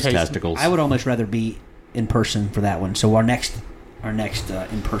next ram's taste. testicles. I would almost rather be in person for that one. So our next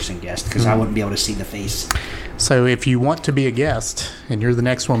in-person guest, because I wouldn't be able to see the face. So if you want to be a guest and you're the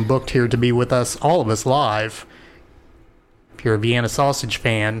next one booked here to be with us, all of us live, if you're a Vienna sausage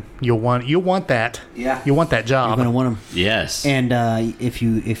fan, you'll want that. Yeah. You'll want that You're job. going to want them. Yes, And if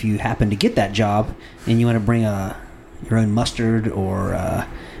you happen to get that job and you want to bring your own mustard or or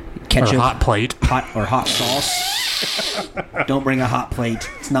ketchup, a hot plate. hot sauce, don't bring a hot plate.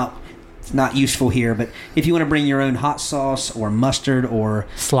 It's not useful here. But if you want to bring your own hot sauce or mustard or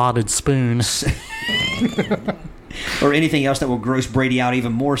Slotted spoon. anything else that will gross Brady out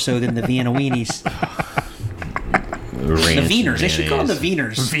even more so than the Vienna weenies, the Wieners. They should call them the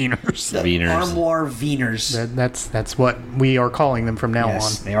Wieners. Wieners. The Wieners. Armoire Wieners. That's what we are calling them from now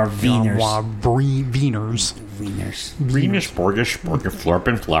Yes, on. they are Wieners. Armoire Wieners. Wieners. Greenish, Borgish, Borger,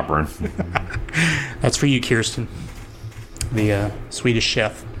 Florpin, Flopperin. That's for you, Kirsten, the Swedish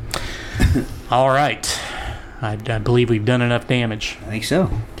chef. All right. I believe we've done enough damage. I think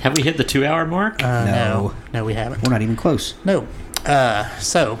so. Have we hit the 2-hour mark? No. No, we haven't. We're not even close. No.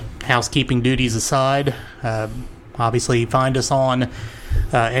 So, housekeeping duties aside, obviously find us on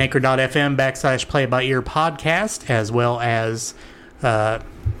anchor.fm/play by ear podcast, as well as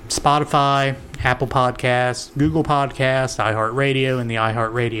Spotify, Apple Podcasts, Google Podcasts, iHeartRadio, and the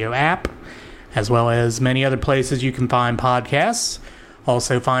iHeartRadio app, as well as many other places you can find podcasts.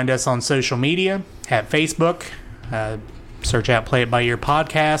 Also find us on social media at Facebook. Search out Play It By Ear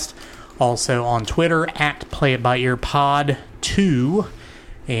Podcast. Also on Twitter at Play It By Ear Pod 2.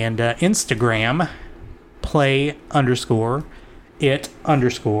 And Instagram,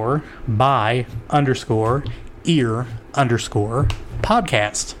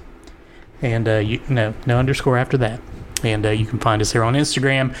 play_it_by_ear_podcast. And no underscore after that. And you can find us here on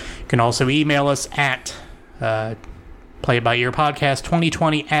Instagram. You can also email us at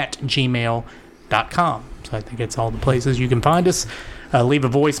playitbyearpodcast2020@gmail.com. So I think it's all the places you can find us. Leave a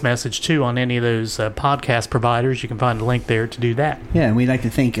voice message, too, on any of those podcast providers. You can find a link there to do that. Yeah, and we'd like to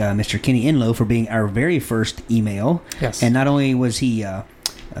thank Mr. Kenny Enlow for being our very first email. Yes. And not only was he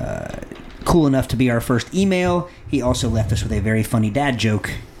cool enough to be our first email, he also left us with a very funny dad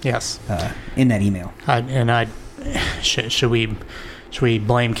joke. Yes. In that email. Should we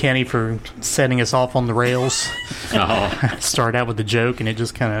blame Kenny for setting us off on the rails? Start out with the joke, and it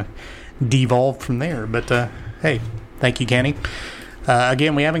just kind of devolved from there. But, hey, thank you, Kenny.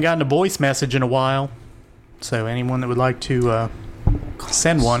 Again, we haven't gotten a voice message in a while, so anyone that would like to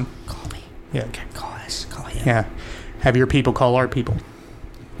send one. Call me. Yeah, okay. Call us. Call him. Yeah. Have your people call our people.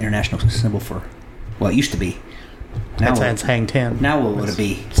 International symbol for, well, it used to be. Now That's hang 10. Now what would it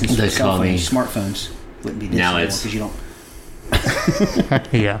be? Since They cell call me. phones, smartphones wouldn't be this Now anymore it's- because you don't.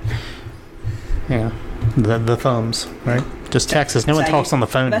 Yeah. Yeah. The thumbs, right? Just text us. No one That's how talks you- on the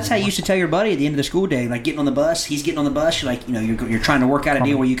phone. That's how you used to tell your buddy at the end of the school day, like getting on the bus. He's getting on the bus. You're like, you're trying to work out a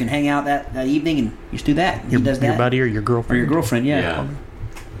deal where you can hang out that evening, and you just do that. He does that. Your buddy or your girlfriend. Or your girlfriend, yeah.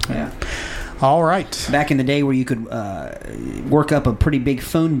 All right. Back in the day where you could work up a pretty big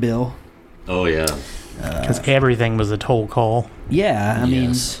phone bill. Oh, yeah. Because everything was a toll call. Yeah, I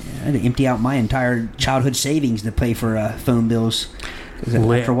Yes. mean, I had to empty out my entire childhood savings to pay for phone bills. 'Cause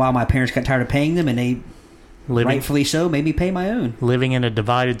after a while, my parents got tired of paying them, and they, rightfully so, made me pay my own. Living in a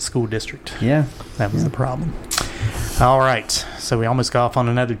divided school district. Yeah. That was the problem. All right. So we almost got off on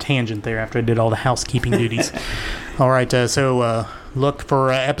another tangent there after I did all the housekeeping duties. All right. So look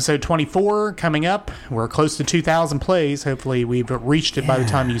for episode 24 coming up. We're close to 2,000 plays. Hopefully we've reached it by the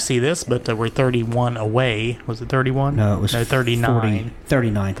time you see this, but we're 31 away. Was it 31? No, it was 39.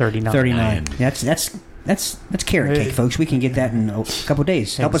 39. 39. That's carrot cake, folks. We can get that in a couple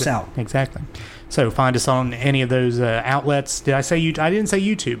days. Help us out. Exactly. So find us on any of those outlets. Did I say YouTube? I didn't say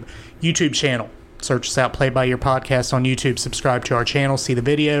YouTube. YouTube channel. Search us out, Play by Ear Podcast on YouTube. Subscribe to our channel. See the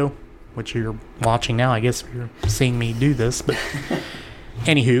video, which you're watching now. I guess you're seeing me do this. But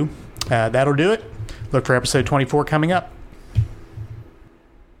anywho, that'll do it. Look for episode 24 coming up.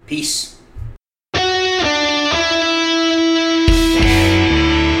 Peace.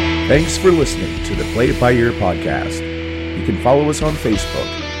 Thanks for listening to the Play It By Ear podcast. You can follow us on Facebook,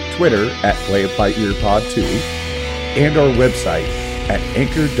 Twitter at Play It By Ear Pod 2, and our website at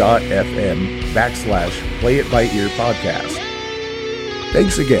anchor.fm/Play It By Ear podcast.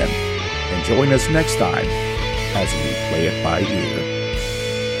 Thanks again, and join us next time as we play it by ear.